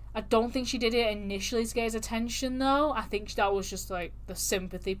 I don't think she did it initially to get his attention, though. I think that was just like the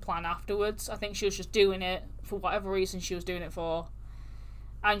sympathy plan afterwards. I think she was just doing it for whatever reason she was doing it for.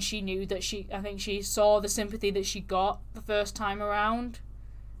 And she knew that I think she saw the sympathy that she got the first time around,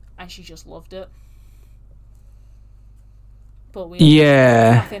 and she just loved it. But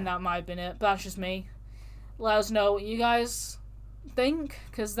I think that might have been it, but that's just me. Let us know what you guys think,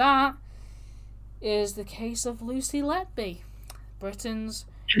 because that is the case of Lucy Letby, Britain's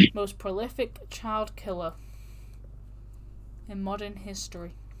most prolific child killer in modern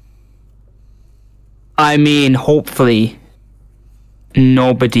history. I mean, hopefully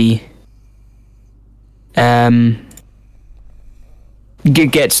nobody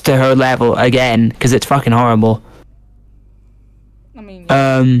gets to her level again, because it's fucking horrible. I mean,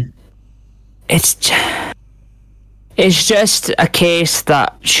 yeah. It's just a case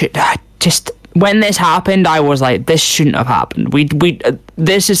that should just, when this happened, I was like, this shouldn't have happened.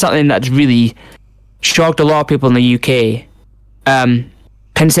 This is something that's really shocked a lot of people in the UK,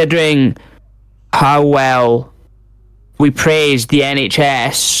 considering how well we praise the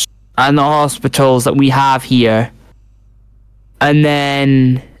NHS and the hospitals that we have here, and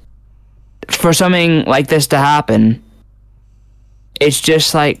then for something like this to happen, it's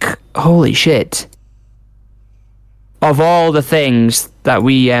just like, holy shit. Of all the things that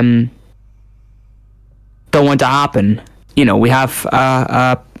we don't want to happen, you know, we have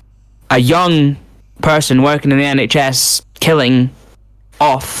a young person working in the NHS killing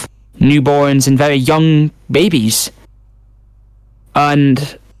off newborns and very young babies,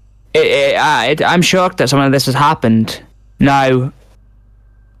 and I'm shocked that something like this has happened. Now,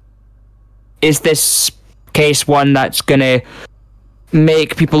 is this case one that's gonna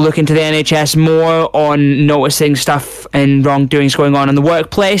make people look into the NHS more on noticing stuff and wrongdoings going on in the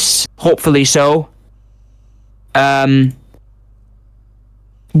workplace? Hopefully so.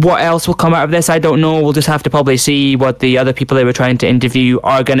 What else will come out of this? I don't know. We'll just have to probably see what the other people they were trying to interview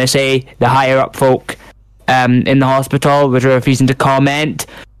are going to say, the higher up folk in the hospital, which are refusing to comment.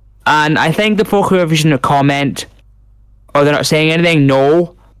 And I think the folk who are refusing to comment, or they're not saying anything,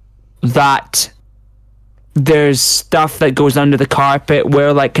 know that there's stuff that goes under the carpet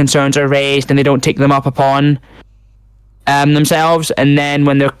where like concerns are raised and they don't take them up upon themselves, and then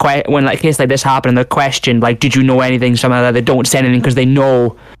when when like a case like this happened and they're questioned, like, did you know anything, something like that, they don't say anything because they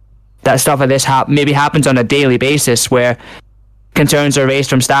know that stuff like this maybe happens on a daily basis, where concerns are raised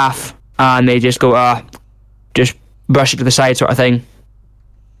from staff and they just go just brush it to the side, sort of thing.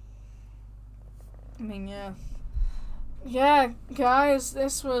 I mean, yeah guys,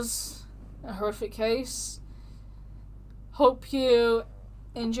 this was a horrific case. Hope you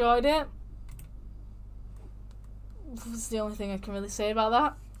enjoyed it. That's the only thing I can really say about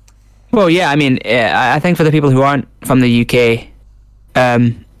that. Well, yeah, I mean, I think for the people who aren't from the UK,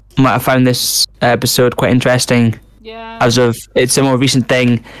 might have found this episode quite interesting. Yeah. As of, it's a more recent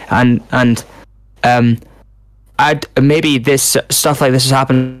thing, and maybe this stuff like this has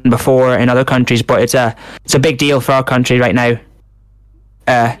happened before in other countries, but it's a big deal for our country right now.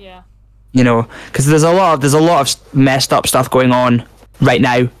 Yeah. you know, because there's a lot of messed up stuff going on right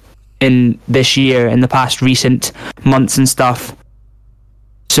now in this year, in the past recent months and stuff.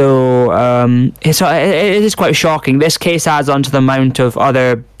 So it is quite shocking. This case adds on to the amount of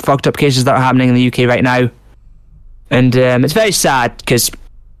other fucked up cases that are happening in the UK right now, and it's very sad because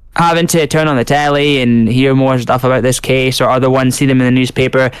having to turn on the telly and hear more stuff about this case or other ones, see them in the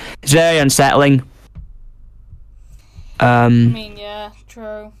newspaper, it's very unsettling. I mean, yeah,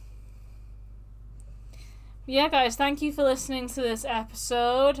 true. Yeah, guys, thank you for listening to this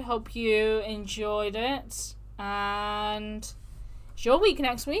episode. Hope you enjoyed it. And it's your week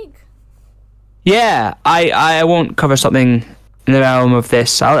next week. Yeah, I won't cover something in the realm of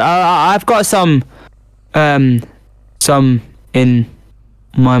this. I've got some in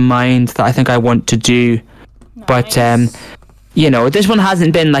my mind that I think I want to do. Nice. But you know, this one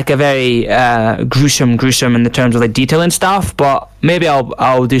hasn't been like a very gruesome in the terms of like detail and stuff, but maybe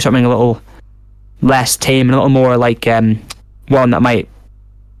I'll do something a little less tame and a little more like one that might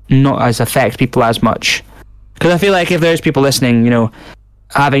not as affect people as much, because I feel like if there's people listening, you know,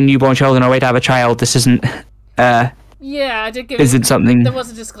 having newborn children or wait to have a child, this isn't yeah, I did give isn't something. There was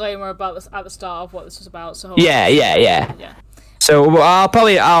a disclaimer about this at the start of what this was about, so yeah. So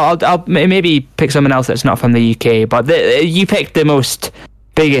I'll maybe pick someone else that's not from the UK, but you picked the most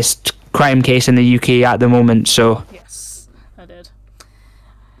biggest crime case in the UK at the moment, so yes, I did.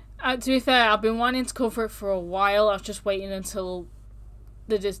 To be fair, I've been wanting to cover it for a while. I was just waiting until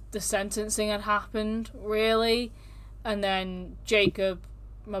the sentencing had happened, really, and then Jacob,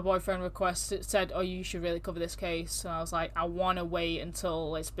 my boyfriend, said, "Oh, you should really cover this case." And I was like, I want to wait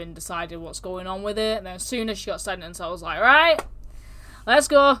until it's been decided what's going on with it. And then as soon as she got sentenced, I was like, right, let's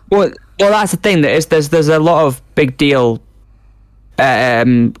go. Well, that's the thing. There's a lot of big deal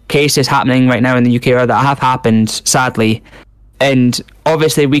cases happening right now in the UK, or that have happened, sadly. And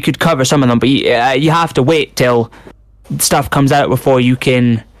obviously we could cover some of them, but you have to wait till stuff comes out before you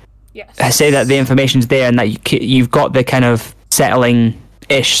can say that the information's there and that you've got the kind of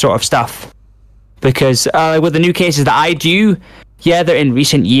settling-ish sort of stuff. Because with the new cases that I do, yeah, they're in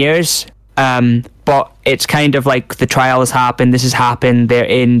recent years, but it's kind of like the trial has happened, this has happened, they're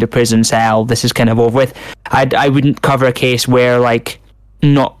in the prison cell, this is kind of over with. I wouldn't cover a case where like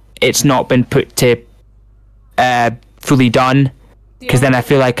it's not been put to fully done, because then I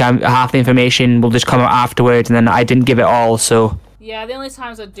feel like half the information will just come out afterwards and then I didn't give it all. So yeah, the only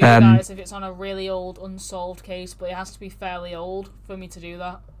times I do that is if it's on a really old unsolved case, but it has to be fairly old for me to do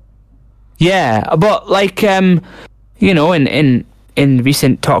that. Yeah, but like you know, in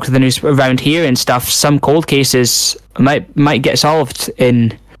recent talks of the news around here and stuff, some cold cases might get solved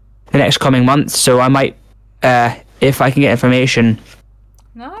in the next coming months, so I might if I can get information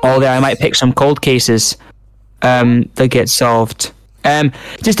all there, I might pick some cold cases that get solved. It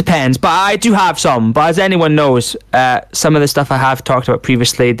just depends, but I do have some. But as anyone knows, some of the stuff I have talked about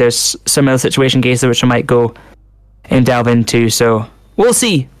previously, there's similar situation cases which I might go and delve into. So we'll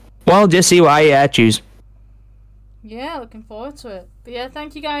see. We'll just see what I choose. Yeah, looking forward to it. But yeah,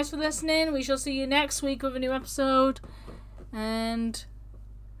 thank you guys for listening. We shall see you next week with a new episode. And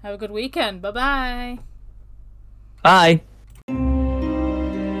have a good weekend. Bye-bye. Bye.